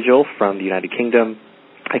 Piers Hugel from the United Kingdom,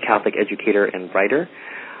 a Catholic educator and writer.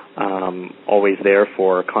 Always there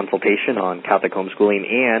for consultation on Catholic homeschooling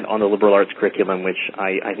and on the liberal arts curriculum, which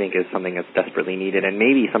I think is something that's desperately needed, and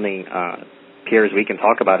maybe something, Piers, we can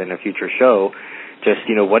talk about in a future show. Just,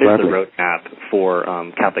 what is the roadmap for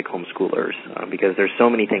Catholic homeschoolers? Because there's so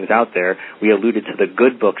many things out there. We alluded to the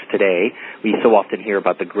good books today. We so often hear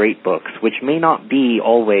about the great books, which may not be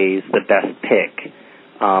always the best pick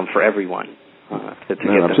for everyone.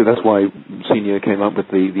 Absolutely. That's why Senior came up with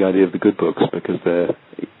the idea of the good books, because they're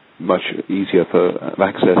much easier for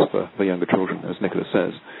access for younger children, as Nicholas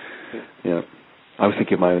says. Yeah. I was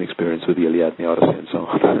thinking of my own experience with the Iliad and the Odyssey and so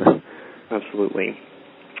on. Absolutely.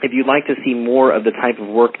 If you'd like to see more of the type of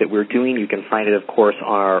work that we're doing, you can find it, of course,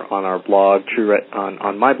 on our blog,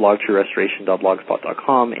 on my blog,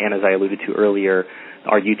 truerestoration.blogspot.com, and as I alluded to earlier,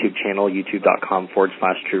 our YouTube channel,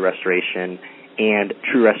 youtube.com/True Restoration, and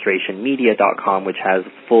truerestorationmedia.com, which has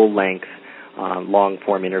full-length,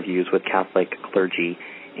 long-form interviews with Catholic clergy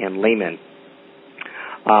and laymen.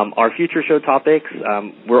 Our future show topics,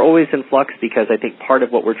 we're always in flux because I think part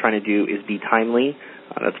of what we're trying to do is be timely.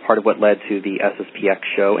 That's part of what led to the SSPX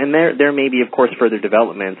show. And there may be, of course, further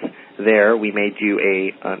developments there. We may do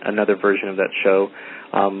another version of that show.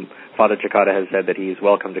 Father Chikata has said that he's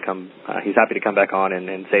welcome to come. He's happy to come back on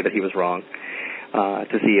and say that he was wrong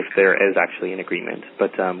to see if there is actually an agreement.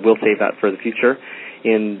 But we'll save that for the future.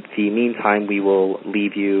 In the meantime, we will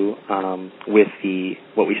leave you with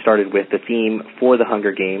what we started with, the theme for the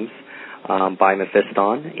Hunger Games by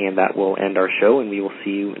Mephiston, and that will end our show, and we will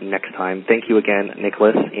see you next time. Thank you again,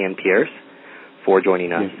 Nicholas and Pierce, for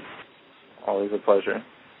joining us. Yes. Always a pleasure.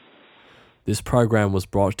 This program was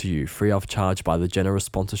brought to you free of charge by the generous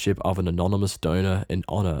sponsorship of an anonymous donor in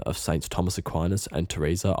honor of Saints Thomas Aquinas and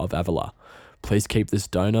Teresa of Avila. Please keep this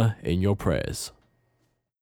donor in your prayers.